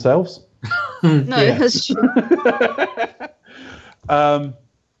sue themselves. No, that's true. I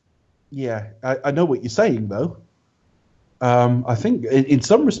know what you're saying, though. I think in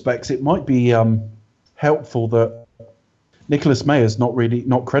some respects it might be helpful that Nicholas Mayer's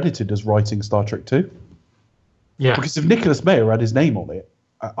not credited as writing Star Trek 2. Yeah. Because if Nicholas Mayer had his name on it,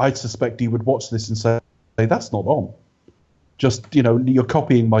 I'd suspect he would watch this and say, that's not on. Just, you're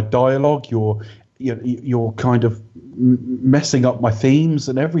copying my dialogue, you're kind of messing up my themes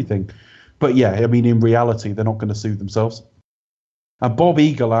and everything. But yeah, I mean, in reality, they're not going to sue themselves. And Bob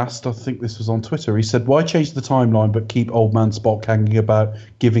Eagle asked, I think this was on Twitter, he said, why change the timeline but keep Old Man Spock hanging about,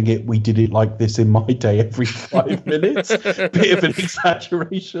 giving it, we did it like this in my day every 5 minutes? Bit of an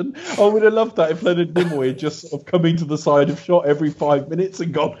exaggeration. I would have loved that if Leonard Nimoy had just sort of come into the side of shot every 5 minutes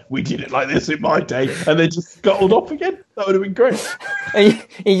and gone, we did it like this in my day, and then just scuttled off again. That would have been great.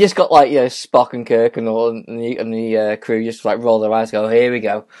 He just got Spock and Kirk and all, and the crew just roll their eyes and go, here we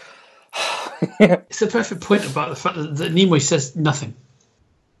go. It's a perfect point about the fact that Nimoy says nothing.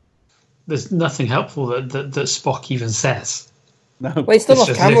 There's nothing helpful that Spock even says. No. Well, it's still It's off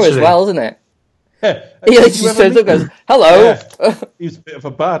just camera as literally- well, isn't it? Yeah. He just turns up and goes, hello. Yeah. He was a bit of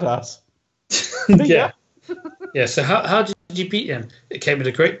a badass. Yeah. Yeah, so how did you beat him? It came at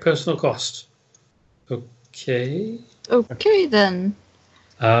a great personal cost. Okay. Okay, then.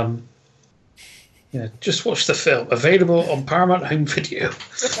 Yeah, just watch the film. Available on Paramount Home Video.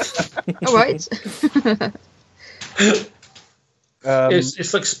 All right.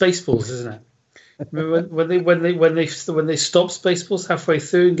 It's like Spaceballs, isn't it? Remember when they stop Spaceballs halfway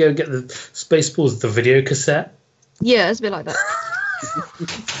through and go and get the Spaceballs, the video cassette? Yeah, it's a bit like that.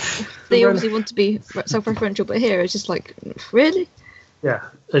 They obviously want to be self-referential, but here it's just like, really? Yeah,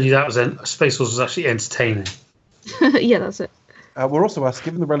 only that was Spaceballs was actually entertaining. Yeah, that's it. We're also asked,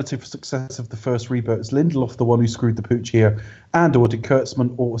 given the relative success of the first reboot, is Lindelof the one who screwed the pooch here? And or did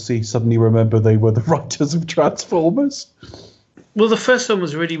Kurtzman or Orsi suddenly remember they were the writers of Transformers? Well, the first one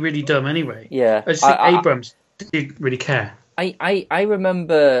was really, really dumb anyway. Yeah. I just think Abrams didn't really care. I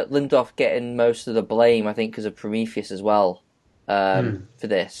remember Lindelof getting most of the blame, I think, because of Prometheus as well, for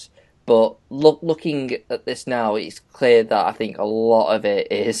this. But looking at this now, it's clear that I think a lot of it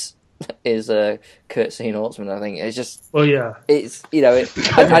is Kurtzman and Ortsman. I think it's just. Well, yeah. It's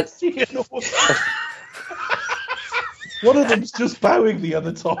One of them's just bowing the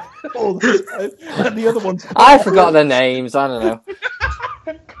other time all the time, and the other one's. I forgot their names. I don't know.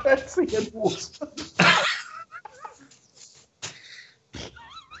 Kurtzman and Ortsman.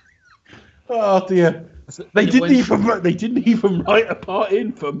 Oh dear. They didn't even write a part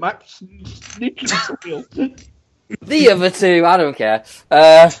in for Max Nicholson. The other two, I don't care.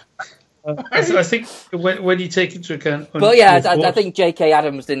 I think when you take into account... But yeah, I think J.K.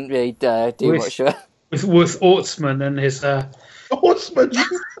 Adams didn't really do much to it. With Ortsman and his... Ortsman!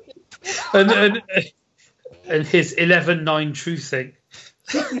 and his 11-9 truth thing.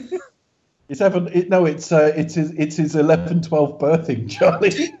 It's his 11-12 birthing,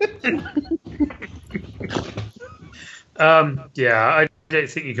 Charlie. Yeah, I don't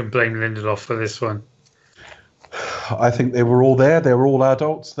think you can blame Lindelof for this one. I think they were all there. They were all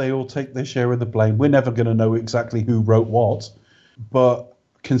adults. They all take their share of the blame. We're never going to know exactly who wrote what, but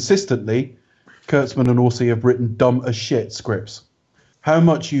consistently, Kurtzman and Orsi have written dumb as shit scripts. How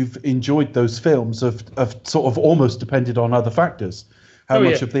much you've enjoyed those films have sort of almost depended on other factors. How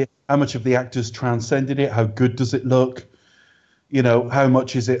much of the actors transcended it? How good does it look? You know, how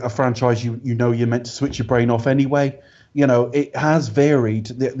much is it a franchise you know you're meant to switch your brain off anyway? You know, it has varied.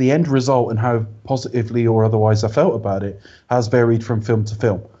 The end result and how positively or otherwise I felt about it has varied from film to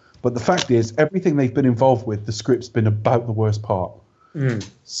film. But the fact is, everything they've been involved with, the script's been about the worst part.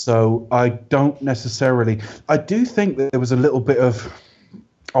 So I don't necessarily... I do think that there was a little bit of...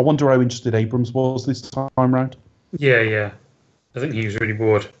 I wonder how interested Abrams was this time round. Yeah. I think he was really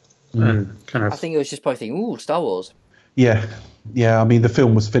bored. And kind of... I think it was just probably thinking, ooh, Star Wars. Yeah. I mean, the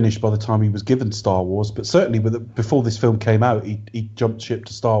film was finished by the time he was given Star Wars, but certainly before this film came out, he jumped ship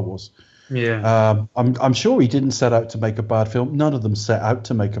to Star Wars. Yeah. I'm sure he didn't set out to make a bad film. None of them set out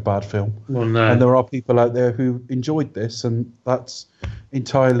to make a bad film. Well, no. And there are people out there who enjoyed this, and that's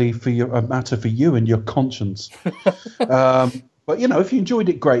entirely a matter for you and your conscience. But you know, if you enjoyed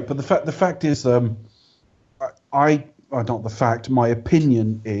it, great. But the fact is, my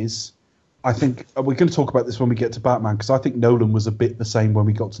opinion is, I think we're going to talk about this when we get to Batman, because I think Nolan was a bit the same when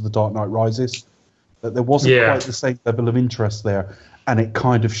we got to The Dark Knight Rises. That there wasn't quite the same level of interest there, and it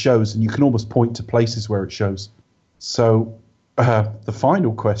kind of shows, and you can almost point to places where it shows. So the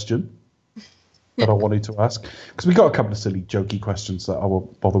final question that I wanted to ask, because we got a couple of silly, jokey questions that I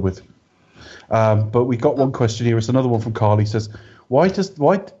won't bother with. But we got one question here. It's another one from Carly. Says, why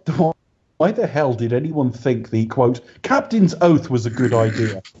the hell did anyone think the, quote, Captain's Oath was a good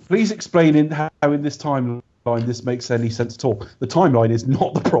idea? Please explain how in this timeline this makes any sense at all. The timeline is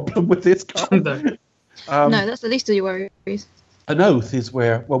not the problem with this, Carly. No, that's the least of your worries. An oath is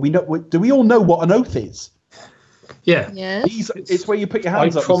where, well, we know. Do we all know what an oath is? Yeah. It's where you put your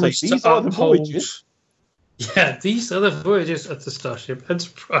hands up and say, these are the voyages. Yeah, these are the voyages of the Starship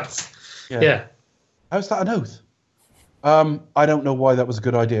Enterprise. Yeah. How's that an oath? I don't know why that was a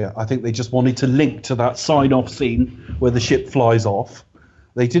good idea. I think they just wanted to link to that sign-off scene where the ship flies off.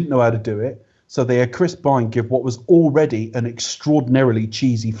 They didn't know how to do it, so they had Chris Pine give what was already an extraordinarily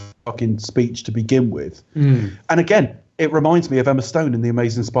cheesy fucking speech to begin with. And again, it reminds me of Emma Stone in The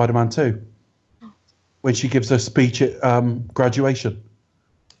Amazing Spider-Man 2, when she gives her speech at graduation.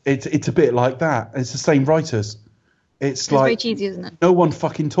 It's a bit like that. It's the same writers. It's like, very cheesy, isn't it? No one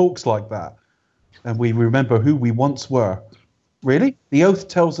fucking talks like that. And we remember who we once were. Really? The oath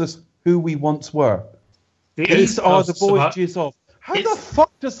tells us who we once were. These are the voyages of... How the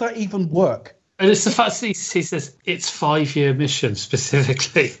fuck does that even work? And it's the fact that he says it's 5-year mission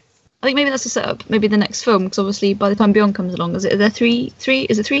specifically. I think maybe that's a setup. Maybe the next film, because obviously by the time Beyond comes along, is it 3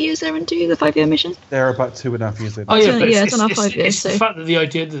 years they're into the 5-year mission? They're about 2.5 years in. Oh yeah, but it's not 5 years. It's the fact that the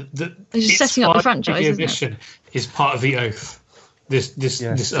idea that they're just setting up the franchise, isn't mission is part of the oath. This it's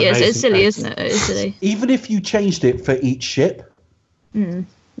silly, isn't it? It is silly. Even if you changed it for each ship, even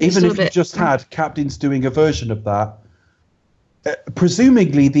if you just had captains doing a version of that,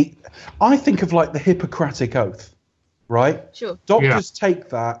 presumably I think of like the Hippocratic Oath, right? Sure. Doctors take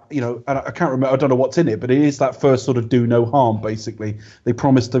that, you know, and I can't remember, I don't know what's in it, but it is that first sort of do no harm, basically. They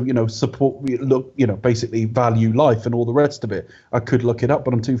promise to, you know, support, look, you know, basically value life and all the rest of it. I could look it up,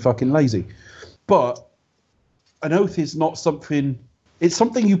 but I'm too fucking lazy. But an oath is not something, it's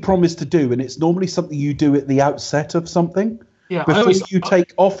something you promise to do, and it's normally something you do at the outset of something. Yeah, Before you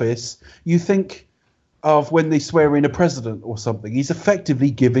take office, you think of when they swear in a president or something. He's effectively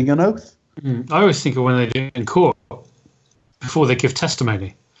giving an oath. I always think of when they do it in court, before they give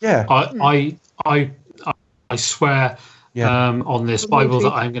testimony. Yeah. I swear on this Bible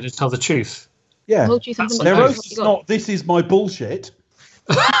that I'm going to tell the truth. Yeah. Their oath is not, this is my bullshit.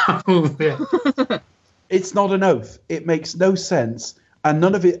 It's not an oath. It makes no sense. And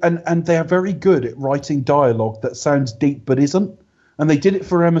none of it, and they're very good at writing dialogue that sounds deep but isn't. And they did it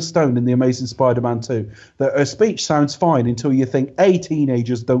for Emma Stone in The Amazing Spider-Man 2. That her speech sounds fine until you think, A,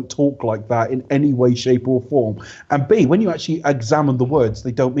 teenagers don't talk like that in any way, shape or form. And B, when you actually examine the words,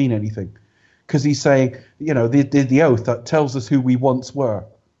 they don't mean anything. Because he's saying, you know, the oath that tells us who we once were.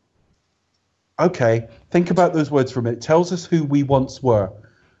 Okay, think about those words for a minute. It tells us who we once were.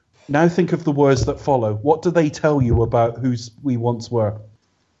 Now think of the words that follow. What do they tell you about who we once were?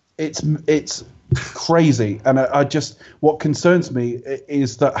 It's crazy. And I just, what concerns me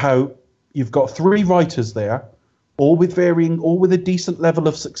is that how you've got 3 writers there, all with a decent level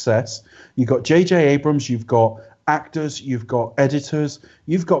of success. You've got J.J. Abrams, you've got actors, you've got editors,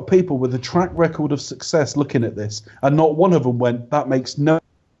 you've got people with a track record of success looking at this, and not one of them went, that makes no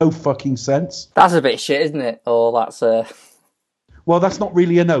fucking sense. That's a bit shit, isn't it? Or that's Well, that's not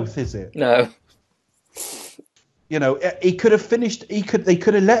really an oath, is it? no. You know, he could have finished. They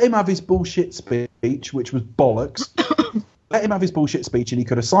could have let him have his bullshit speech, which was bollocks. Let him have his bullshit speech, and he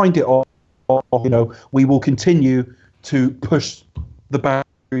could have signed it off. You know, we will continue to push the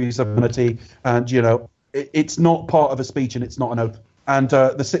boundaries of humanity, and you know, it's not part of a speech, and it's not an oath. And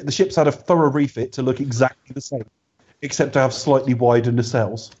the ship's had a thorough refit to look exactly the same, except to have slightly wider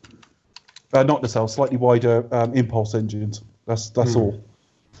nacelles. Not nacelles, slightly wider impulse engines. That's all.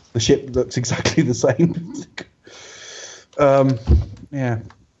 The ship looks exactly the same. Yeah.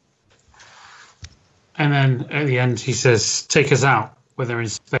 And then at the end, he says, "Take us out when they're in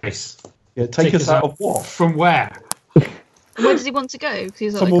space." Yeah, take us out of what? From where? Where does he want to go? 'Cause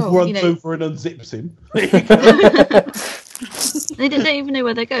he's like, Someone runs over and unzips him. They didn't even know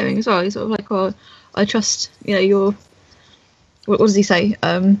where they're going as well. He's sort of like, "Well, I trust, you know, your." What does he say?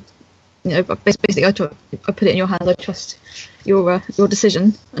 You know, basically, I put it in your hands. I trust your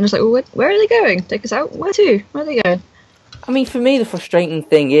decision. And it's like, well, where are they going? Take us out? Where to? Where are they going? I mean, for me, the frustrating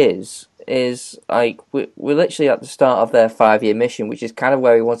thing is like we're literally at the start of their 5-year mission, which is kind of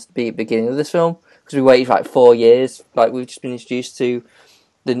where we wanted to be at the beginning of this film, because we waited for like 4 years. Like we've just been introduced to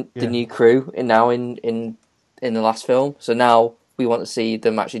the new crew, and now in the last film. So now we want to see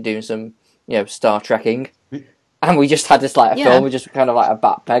them actually doing some, you know, Star Trekking. And we just had this like a film with just kind of like a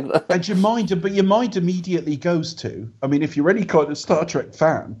back peg. And your mind immediately goes to, I mean, if you're any kind of Star Trek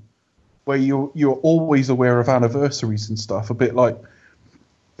fan, where you're always aware of anniversaries and stuff, a bit like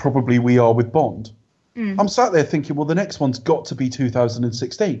probably we are with Bond. I'm sat there thinking, well, the next one's got to be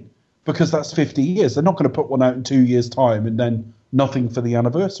 2016 because that's 50 years. They're not going to put one out in 2 years' time and then nothing for the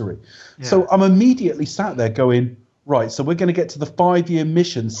anniversary. Yeah. So I'm immediately sat there going, right, so we're going to get to the 5-year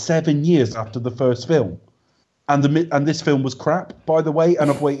mission 7 years after the first film. And this film was crap, by the way, and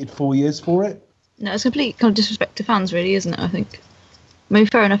I've waited 4 years for it. No, it's complete kind of disrespect to fans, really, isn't it? I think. I mean,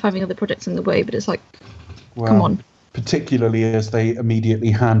 fair enough having other projects in the way, but it's like, come on. Particularly as they immediately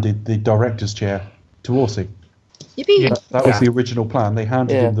handed the director's chair to Orsi. Yippee! Yeah, that was the original plan. They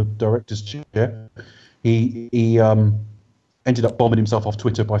handed him the director's chair. He ended up bombing himself off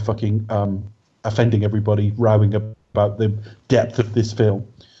Twitter by fucking offending everybody, rowing about the depth of this film.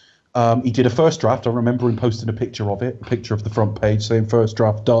 He did a first draft. I remember him posting a picture of it, a picture of the front page saying first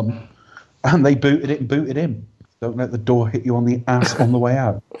draft done. And they booted it and booted him. Don't let the door hit you on the ass on the way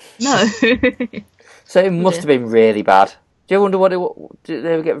out. No. So it must have been really bad. Do you wonder did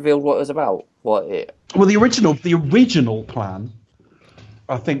they ever get revealed what it was about? Well, the original plan,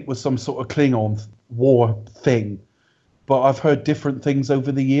 I think, was some sort of Klingon war thing. But I've heard different things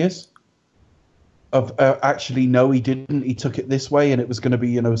over the years. Actually, no, he didn't. He took it this way, and it was going to be,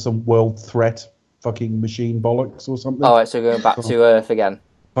 you know, some world threat, fucking machine bollocks or something. All right, so going back to Earth again.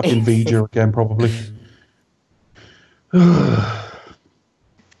 Fucking V'Ger again, probably.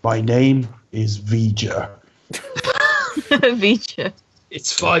 My name is V'Ger. V'Ger.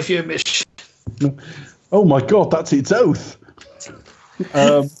 It's 5-year mission. Oh my god, that's its oath.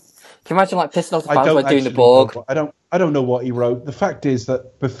 Can you imagine like pissing off the fans by doing the Borg? I don't know what he wrote. The fact is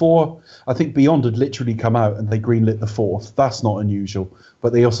that before, I think Beyond had literally come out and they greenlit the 4th. That's not unusual.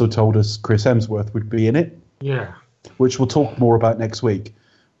 But they also told us Chris Hemsworth would be in it. Yeah. Which we'll talk more about next week.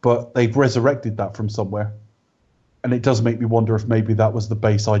 But they've resurrected that from somewhere. And it does make me wonder if maybe that was the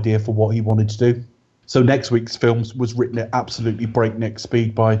base idea for what he wanted to do. So next week's film was written at absolutely breakneck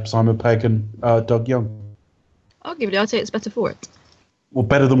speed by Simon Pegg and Doug Young. Arguably, I'd say it's better for it. Well,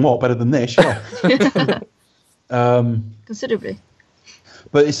 better than what? Better than this, yeah. Considerably.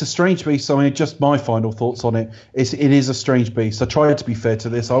 But it's a strange beast. I mean, just my final thoughts on it. It is a strange beast. I tried to be fair to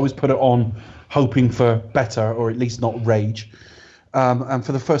this. I always put it on hoping for better, or at least not rage. And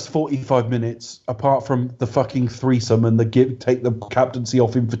for the first 45 minutes, apart from the fucking threesome and take the captaincy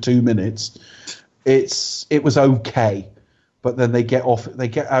off him for 2 minutes, it was okay. But then they get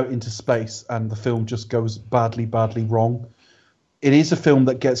out into space, and the film just goes badly, badly wrong. It is a film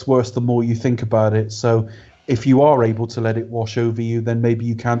that gets worse the more you think about it. So if you are able to let it wash over you, then maybe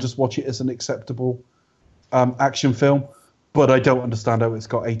you can just watch it as an acceptable action film. But I don't understand how it's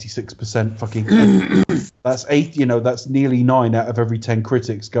got 86% fucking. That's 8. You know, that's nearly 9 out of every 10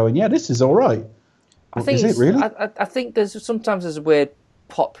 critics going, yeah, this is all right. I think is it really? I think there's a weird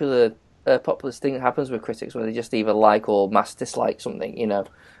populist thing that happens with critics where they just either like or mass dislike something. You know,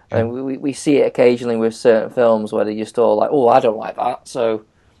 and we see it occasionally with certain films where they just all like, oh, I don't like that. So,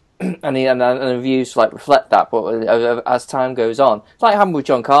 and the reviews like reflect that. But as time goes on, it's like happened with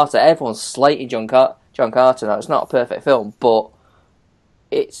John Carter. Everyone's slating John Carter. Now it's not a perfect film, but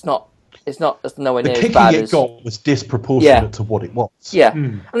it's not it's nowhere The near as kicking bad it as got was disproportionate to what it was. yeah.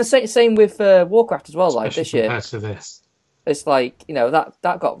 And the same with Warcraft as well. Like Especially this year, compared to this. it's like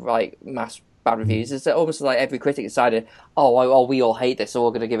that got like mass bad reviews. It's almost like every critic decided, oh, we all hate this, so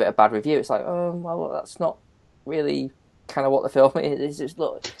we're going to give it a bad review. It's like, well, that's not really kind of what the film is. It's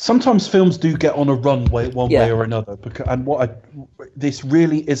look. Sometimes films do get on a run one way or another, this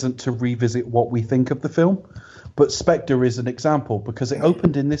really isn't to revisit what we think of the film, but Spectre is an example because it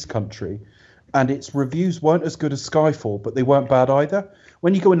opened in this country, and its reviews weren't as good as Skyfall, but they weren't bad either.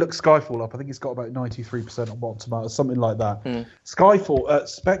 When you go and look Skyfall up, I think it's got about 93% on Rotten Tomatoes, something like that.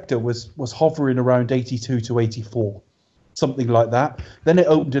 Spectre was hovering around 82 to 84, something like that. Then it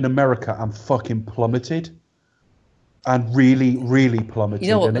opened in America and fucking plummeted. And really, really plummeted.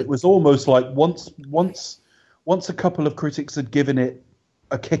 And it was almost like once a couple of critics had given it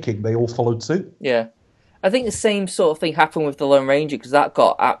a kicking, they all followed suit. Yeah. I think the same sort of thing happened with The Lone Ranger, because that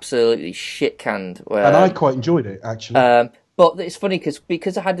got absolutely shit-canned. And I quite enjoyed it, actually. But it's funny,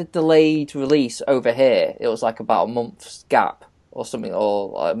 because it had a delayed release over here, it was like about a month's gap or something,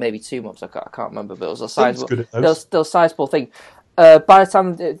 or maybe 2 months, I can't remember, but it was a sizable thing. By the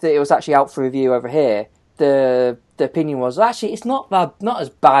time that it was actually out for review over here, the opinion was actually it's not as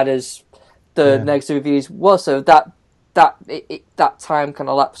bad as the negative reviews was. So that time kind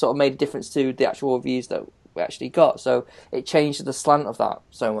of sort of made a difference to the actual reviews that we actually got. So it changed the slant of that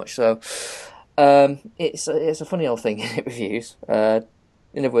so much. So it's a funny old thing in reviews. In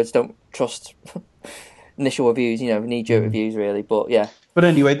other words, don't trust initial reviews. Knee-jerk reviews really. But yeah. But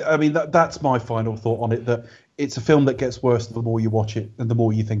anyway, I mean that's my final thought on it. That it's a film that gets worse the more you watch it and the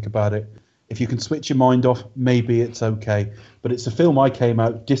more you think about it. If you can switch your mind off, maybe it's okay. But it's a film I came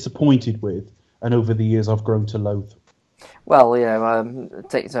out disappointed with, and over the years I've grown to loathe. Well,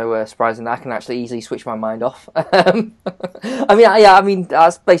 take no surprise in that. I can actually easily switch my mind off. I mean,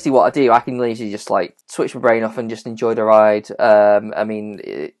 that's basically what I do. I can literally just like switch my brain off and just enjoy the ride.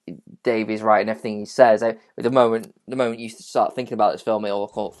 Dave is right in everything he says. The moment you start thinking about this film, it all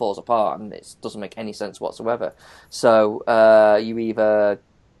falls apart, and it doesn't make any sense whatsoever. So you either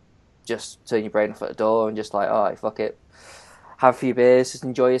just turn your brain off at the door and just like, all right, fuck it, have a few beers, just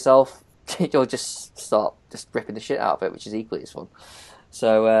enjoy yourself. You'll just start just ripping the shit out of it, which is equally as fun.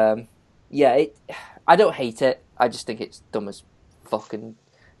 So I don't hate it. I just think it's dumb as fuck, and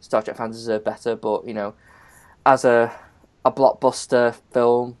Star Trek fans deserve better. But as a blockbuster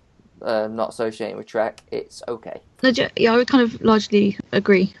film, not associated with Trek, it's okay. Yeah, I would kind of largely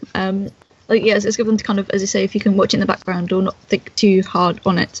agree. It's given to kind of, as you say, if you can watch it in the background or not think too hard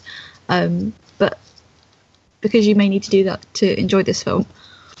on it. But because you may need to do that to enjoy this film,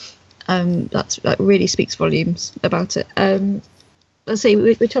 that really speaks volumes about it. Let's say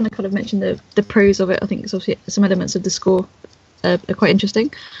we're trying to kind of mention the pros of it. I think it's obviously some elements of the score are quite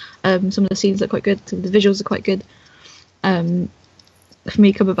interesting. Some of the scenes look quite good. Some of the visuals are quite good. For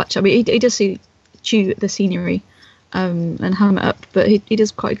me, Cumberbatch, I mean, he does chew the scenery and ham it up, but he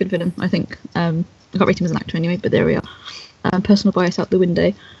does quite a good villain, I think. I can't rate him as an actor anyway, but there we are. Personal bias out the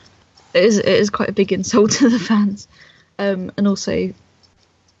window. It is quite a big insult to the fans, and also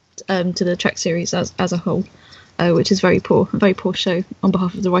to the Trek series as a whole, which is a very poor show on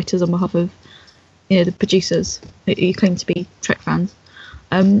behalf of the writers, on behalf of the producers who claim to be Trek fans.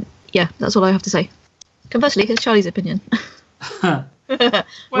 That's all I have to say. Conversely, here's Charlie's opinion.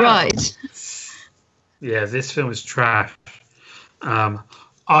 Right. Yeah, this film is trash.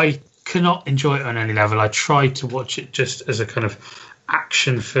 I cannot enjoy it on any level. I tried to watch it just as a kind of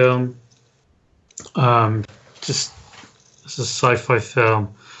action film, just as a sci-fi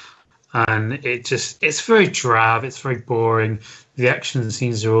film, and it's very drab, it's very boring. The action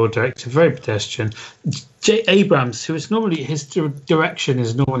scenes are all directed very pedestrian. J. Abrams, who is normally, his direction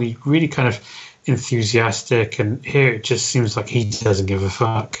is normally really kind of enthusiastic, and here it just seems like he doesn't give a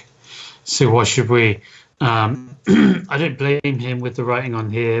fuck. So why should we? I don't blame him with the writing on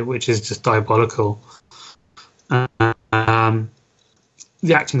here, which is just diabolical.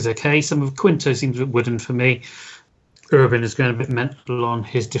 The acting's okay. Some of Quinto seems a bit wooden for me. Urban is going a bit mental on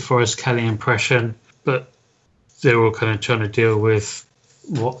his DeForest Kelley impression, but they're all kind of trying to deal with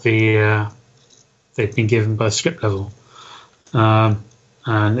what they've been given by script level.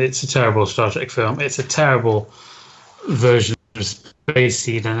 And it's a terrible Star Trek film. It's a terrible version of Space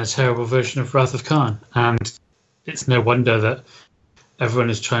Seed and a terrible version of Wrath of Khan. And it's no wonder that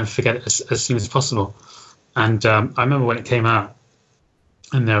everyone is trying to forget it as soon as possible. And I remember when it came out,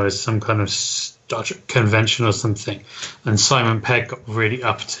 and there was some kind of Star Trek convention or something, and Simon Pegg got really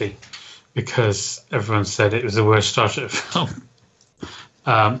uppity because everyone said it was the worst Star Trek film.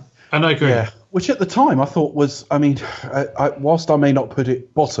 And I agree. Yeah. Which at the time I thought was, I mean, whilst I may not put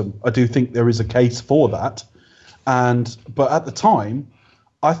it bottom, I do think there is a case for that. But at the time,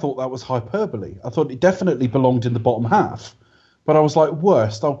 I thought that was hyperbole. I thought it definitely belonged in the bottom half. But I was like,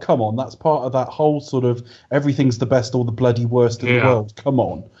 worst? Oh, come on. That's part of that whole sort of everything's the best or the bloody worst in the world. Come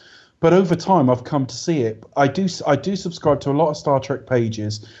on. But over time, I've come to see it. I do subscribe to a lot of Star Trek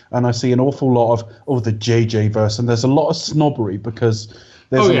pages, and I see an awful lot of the JJ verse, and there's a lot of snobbery because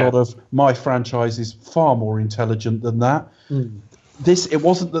there's a lot of my franchise is far more intelligent than that. It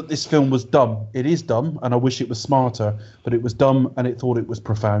wasn't that this film was dumb. It is dumb, and I wish it was smarter, but it was dumb, and it thought it was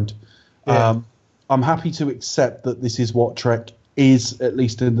profound. Yeah. I'm happy to accept that this is what Trek is, at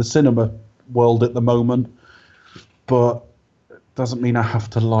least in the cinema world at the moment, but doesn't mean I have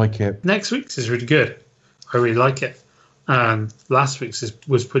to like it. Next week's is really good. I really like it. And last week's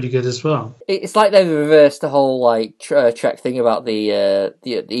was pretty good as well. It's like they've reversed the whole like Trek thing about the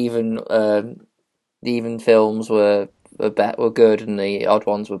even films were good and the odd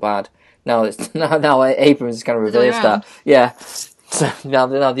ones were bad. Now it's now Abrams is kind of reversed that. Yeah. So now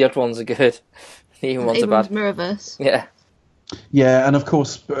the odd ones are good. The even ones are bad. Mirrorverse. Yeah. Yeah, and of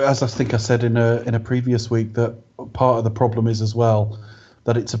course, as I think I said in a previous week, that part of the problem is as well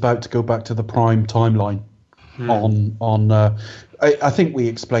that it's about to go back to the Prime timeline. I think we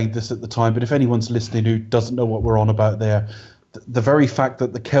explained this at the time, but if anyone's listening who doesn't know what we're on about there, the very fact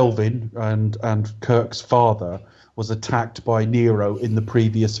that the Kelvin and Kirk's father was attacked by Nero in the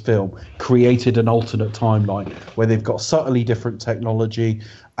previous film created an alternate timeline where they've got subtly different technology,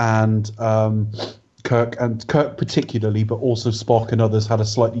 and Kirk particularly, but also Spock and others had a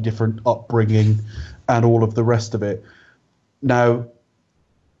slightly different upbringing and all of the rest of it. Now,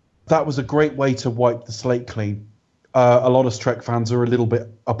 that was a great way to wipe the slate clean. A lot of Trek fans are a little bit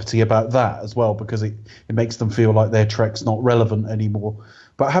uppity about that as well because it makes them feel like their Trek's not relevant anymore.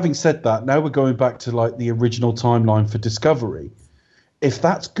 But having said that, now we're going back to like the original timeline for Discovery. If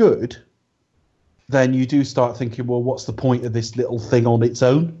that's good, then you do start thinking, well, what's the point of this little thing on its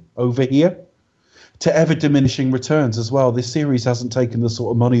own over here? To ever diminishing returns as well. This series hasn't taken the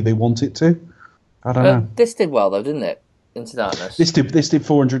sort of money they want it to. I don't know. This did well though, didn't it? Into Darkness. This did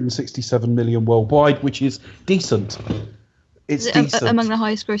 467 million worldwide, which is decent. It's decent. Among the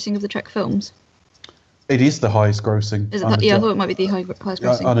highest grossing of the Trek films. It is the highest grossing. Is it? Yeah, I thought it might be the highest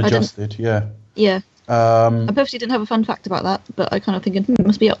grossing. Unadjusted, yeah. Yeah. I purposely didn't have a fun fact about that, but I kind of thinking it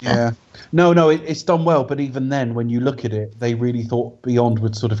must be up there. Yeah. No, it's done well, but even then, when you look at it, they really thought Beyond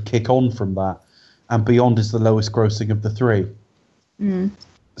would sort of kick on from that, and Beyond is the lowest grossing of the three.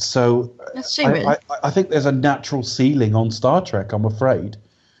 So that's a shame, really. I think there's a natural ceiling on Star Trek, I'm afraid.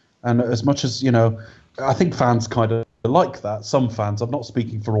 And as much as, I think fans kind of like that. Some fans, I'm not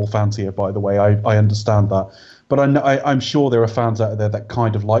speaking for all fans here, by the way, I understand that. But I'm sure there are fans out there that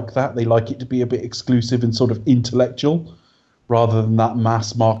kind of like that. They like it to be a bit exclusive and sort of intellectual rather than that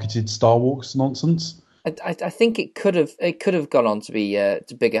mass-marketed Star Wars nonsense. I think it could have gone on to be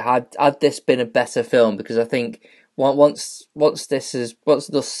bigger had this been a better film, because I think once they're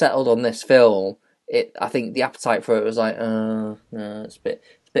settled on this film, I think the appetite for it was like, no, it's a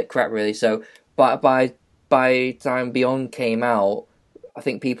bit crap really. So by the time Beyond came out, I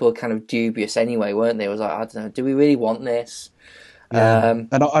think people were kind of dubious anyway, weren't they? It was like, I don't know, do we really want this? Yeah.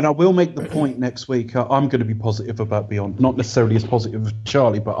 And I will make the point next week. I'm going to be positive about Beyond, not necessarily as positive as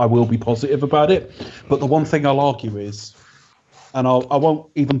Charlie, but I will be positive about it. But the one thing I'll argue is, and I won't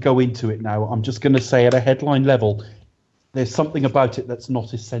even go into it now, I'm just going to say at a headline level, there's something about it that's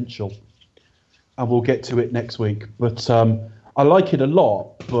not essential. And we'll get to it next week. But I like it a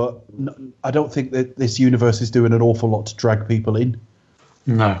lot, but I don't think that this universe is doing an awful lot to drag people in.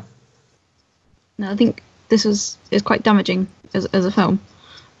 No, I think this is quite damaging as a film.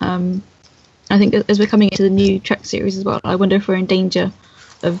 I think as we're coming into the new Trek series as well, I wonder if we're in danger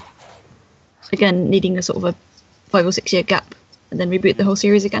of, again, needing a sort of a 5 or 6 year gap and then reboot the whole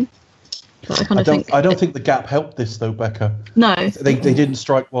series again. But I don't think the gap helped this though, Becca. No, they didn't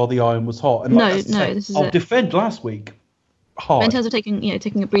strike while the iron was hot. And this is I'll defend last week hard. In terms of taking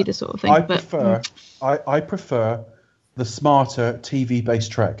a breather sort of thing. I prefer the smarter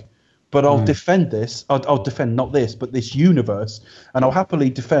TV-based Trek. But I'll defend this. I'll defend not this, but this universe. And I'll happily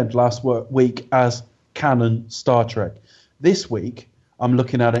defend last week as canon Star Trek. This week, I'm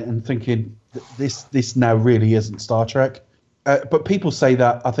looking at it and thinking, this now really isn't Star Trek. But people say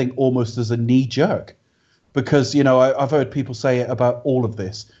that, I think, almost as a knee-jerk. Because, I've heard people say it about all of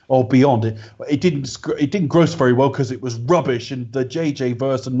this. Or Beyond. It didn't gross very well because it was rubbish and the JJ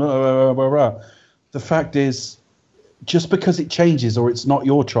verse and blah, blah, blah, blah. The fact is, just because it changes or it's not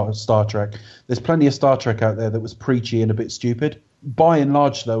your Star Trek, there's plenty of Star Trek out there that was preachy and a bit stupid. by and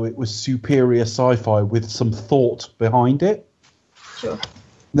large, though, it was superior sci-fi with some thought behind it. Sure.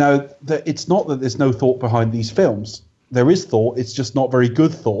 Now, it's not that there's no thought behind these films. There is thought. It's just not very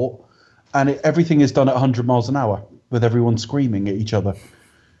good thought. And everything is done at 100 miles an hour with everyone screaming at each other.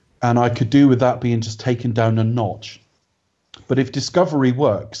 And I could do with that being just taken down a notch. But if Discovery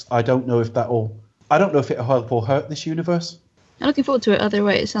works, I don't know if it'll help or hurt this universe. I'm looking forward to it either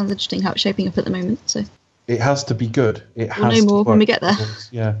way. It sounds interesting how it's shaping up at the moment. So It has to be good. It we'll has know to more when work. we get there.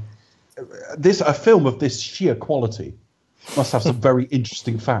 Yeah. A film of this sheer quality must have some very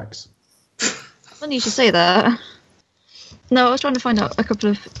interesting facts. Funny you should say that. No, I was trying to find out a couple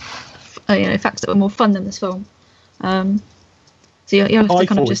of facts that were more fun than this film. So you have to I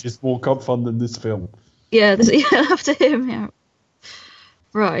kind of thought just it's more fun than this film. you have to hear me out.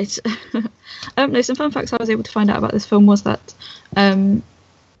 Right. No, some fun facts I was able to find out about this film was that,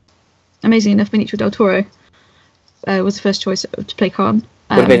 amazingly enough, Benicio del Toro was the first choice to play Khan.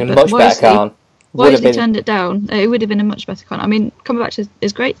 Would have been a much better Khan. Wisely turned it down. It would have been a much better Khan. I mean, Cumberbatch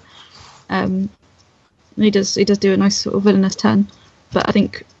is great. He does do a nice sort of villainous turn, but I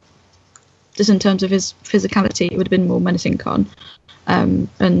think just in terms of his physicality, it would have been more menacing Khan. And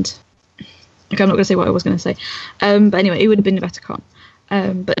okay, I'm not going to say what I was going to say, but anyway, it would have been a better Khan.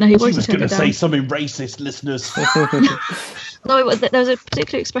 But no, he was going to down. say something racist, listeners. No, there was a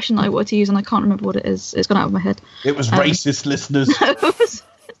particular expression that I wanted to use, and I can't remember what it is. It's gone out of my head. It was racist, listeners. No, it's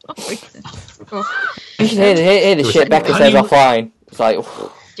not racist. Oh, You should hear the shit Becca says offline. It's like,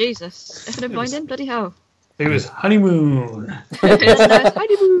 Jesus, if I'm blinding, bloody hell. It was honeymoon.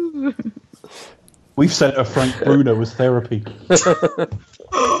 Honeymoon. We've sent her Frank Bruno as therapy.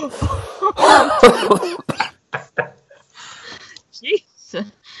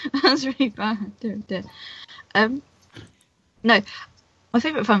 Jesus, that's really bad. Dear. No, my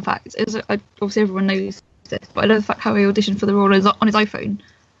favourite fun fact is obviously everyone knows this, but I love the fact how he auditioned for the role on his iPhone.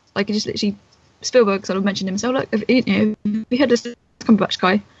 Like, he just literally, Spielberg sort of mentioned him. So look, if you heard this Cumberbatch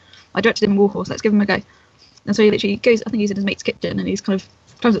guy, I directed him in Warhorse. Let's give him a go. And so he literally goes. I think he's in his mate's kitchen, and he's kind of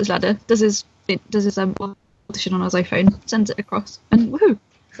climbs up this ladder, does his audition on his iPhone, sends it across, and woohoo!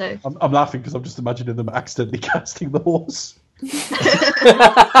 So I'm laughing because I'm just imagining them accidentally casting the horse.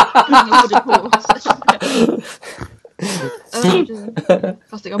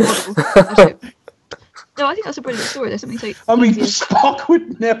 Casting a model. Actually. No, I think that's a brilliant story. There's something so. I mean, easy as Spock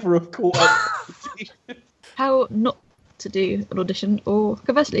would never have caught up. how not to do an audition, or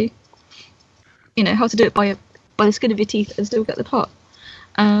conversely, how to do it by the skin of your teeth and still get the part.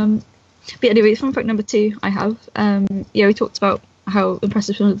 But anyway, fun fact number 2 I have. We talked about how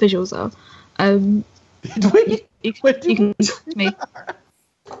impressive some of the visuals are. Did we? You When did can me.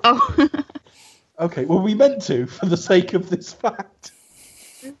 Oh. Okay, well, we meant to, for the sake of this fact.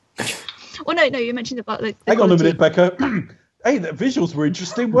 Well, no, you mentioned about the Hang on a quality. minute, Becca. Hey, the visuals were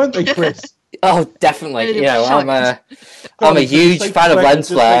interesting, weren't they, Chris? oh, definitely. Really I'm God, a it's huge safe fan of to lens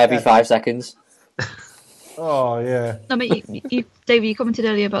just flare like every that. 5 seconds. Oh, yeah. No, but David, you commented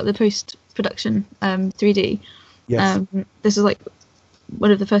earlier about the post-production 3D. Yes. This is like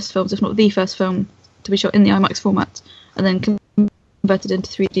one of the first films, if not the first film, to be shot in the IMAX format and then converted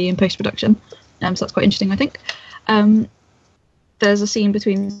into 3D in post-production. So that's quite interesting, I think. There's a scene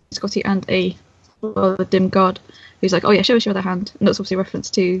between Scotty and a dim guard who's like, "Oh yeah, show us your other hand," and that's obviously a reference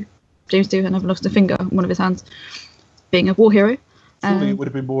to James Doohan having lost a finger on one of his hands, being a war hero. Surely it would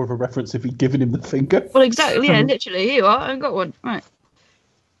have been more of a reference if he'd given him the finger. Well, exactly, yeah, literally. Here you are, I've got one. Right.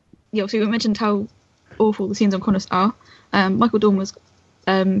 Yeah, so we mentioned how awful the scenes on Connors are. Michael Dorn was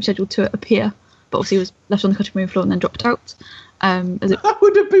scheduled to appear, but obviously was left on the cutting room floor and then dropped out. That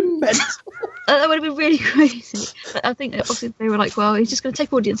would have been mental. That would have been really crazy. But I think obviously they were like, well, he's just going to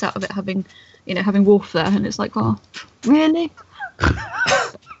take audience out of it, having Worf there, and it's like, well, really?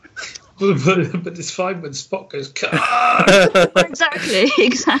 But it's fine when Spock goes,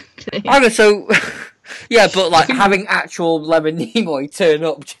 Exactly. I mean, so yeah, but like having actual Lemon Nimoy turn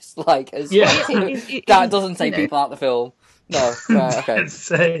up just like as that doesn't take people out of the film. No, right, okay. Let's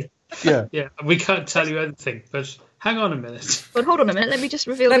say, Yeah. we can't tell you anything, but hang on a minute. But hold on a minute, let me just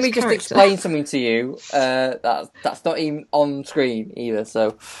reveal Let this me just character. explain something to you. That's not even on screen either.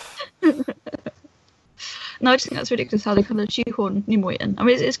 So No, I just think that's ridiculous how they kind of shoehorn Nimoy in. I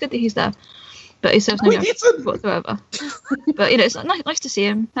mean, it's good that he's there, but he serves no No, he purpose isn't. whatsoever. But it's nice to see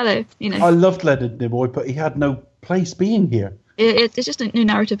him. Hello, I loved Leonard Nimoy, but he had no place being here. It's just a new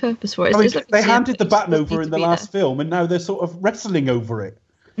narrative purpose for it. I mean, It's lovely they to see him, handed the but he baton doesn't over need in to the be last there. film, and now they're sort of wrestling over it.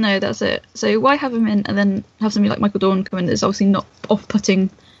 No, that's it. So why have him in and then have somebody like Michael Dorn come in that's obviously not off-putting,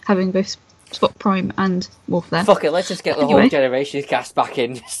 having both Spot Prime and Worf there. fuck it. Let's just get the Anyway. whole Generations cast back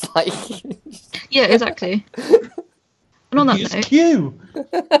in. Just like Yeah, exactly. And on that It's note, Q.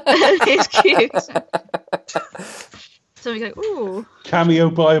 it's cute. So we go, ooh. Cameo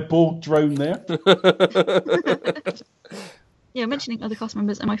by a Borg drone there. Yeah, mentioning other cast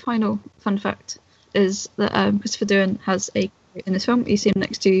members, and my final fun fact is that Christopher Doohan has in this film, you see him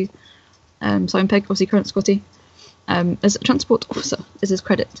next to Simon Pegg, obviously current Scotty, as a transport officer is his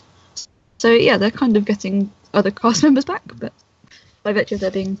credit. So yeah, they're kind of getting other cast members back, but by virtue of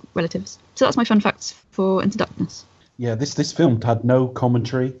there being relatives. So that's my fun facts for Into Darkness. Yeah, this film had no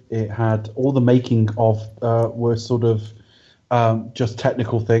commentary. It had all the making of were sort of just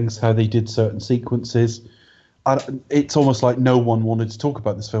technical things, how they did certain sequences. It's almost like no one wanted to talk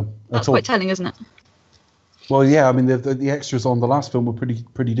about this film. That's quite telling, isn't it? Well, yeah, I mean the extras on the last film were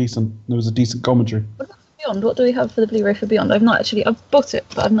pretty decent. There was a decent commentary. What about Beyond? What do we have for the Blu-ray for Beyond? I've bought it,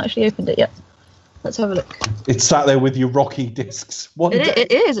 but I've not actually opened it yet. Let's have a look. It's sat there with your Rocky discs.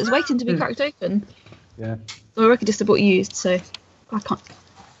 It is. It's waiting to be cracked open. Yeah. The Rocky disc I bought used, so I can't.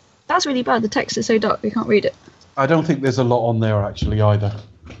 That's really bad. The text is so dark we can't read it. I don't think there's a lot on there actually either.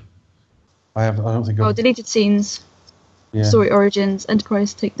 I don't think. Deleted scenes, story origins,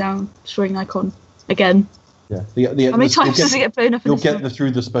 Enterprise takedown, destroying Nikon again. Yeah. How many times does it get blown up? You'll get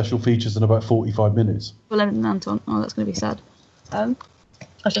through the special features in about 45 minutes. For Leonard and Anton. Oh, that's going to be sad. I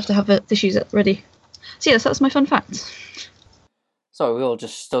just have to have the tissues ready. So yes, that's my fun fact. Sorry, we're all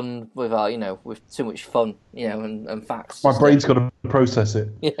just stunned with with too much fun, and facts. My brain's got to process it.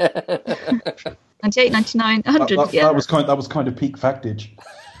 Yeah. 98, 99, 100. That was kind of peak factage.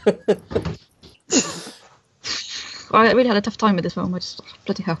 I really had a tough time with this film.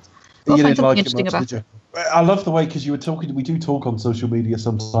 Bloody hell. You I'll find didn't something like it interesting much, about did you? I love the way, because you were talking. We do talk on social media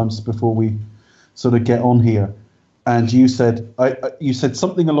sometimes before we sort of get on here, and you said you said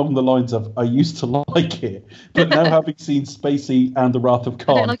something along the lines of, "I used to like it, but now having seen Spacey and The Wrath of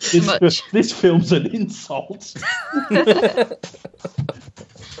Khan, like it too much." This film's an insult."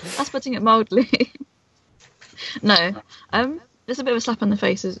 That's putting it mildly. No, it's a bit of a slap on the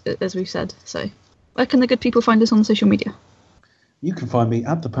face, as we've said. So, where can the good people find us on social media? You can find me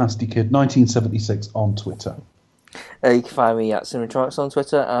at the Pasty Kid 1976 on Twitter. You can find me at Cinematronics on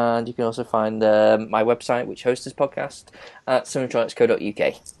Twitter, and you can also find my website, which hosts this podcast, at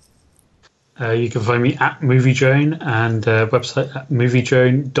cinematronics.co.uk. You can find me at Movie Drone and website at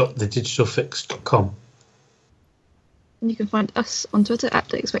moviedrone.thedigitalfix.com. You can find us on Twitter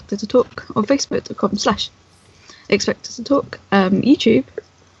at Expect Us to Talk, or Facebook.com/Expect Us to Talk, YouTube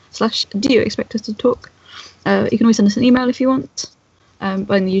 /Do You Expect Us to Talk. You can always send us an email if you want,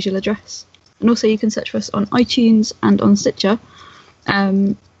 by the usual address. And also you can search for us on iTunes and on Stitcher.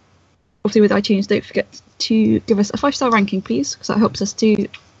 Obviously with iTunes, don't forget to give us a 5-star ranking, please, because that helps us to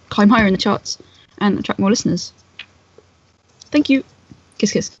climb higher in the charts and attract more listeners. Thank you.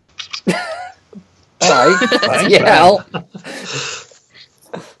 Kiss, kiss. Alright. Yeah.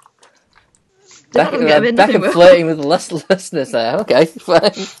 Back and flirting with the listeners there. Okay,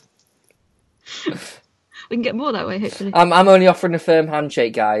 fine. We can get more that way, hopefully. I'm only offering a firm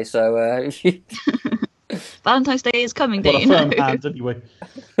handshake, guys. So Valentine's Day is coming, don't you know? Firm hand, anyway.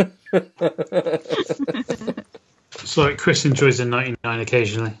 It's like Chris enjoys a 99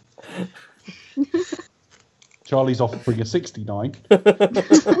 occasionally. Charlie's offering a 69.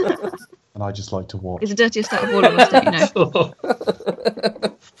 And I just like to watch. He's the dirtiest out of all of us, don't you know?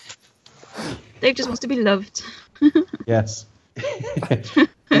 Dave just wants to be loved. Yes.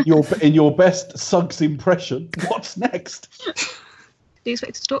 In your best Suggs impression, what's next? Do You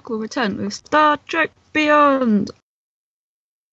Expect Us to Talk will return with Star Trek Beyond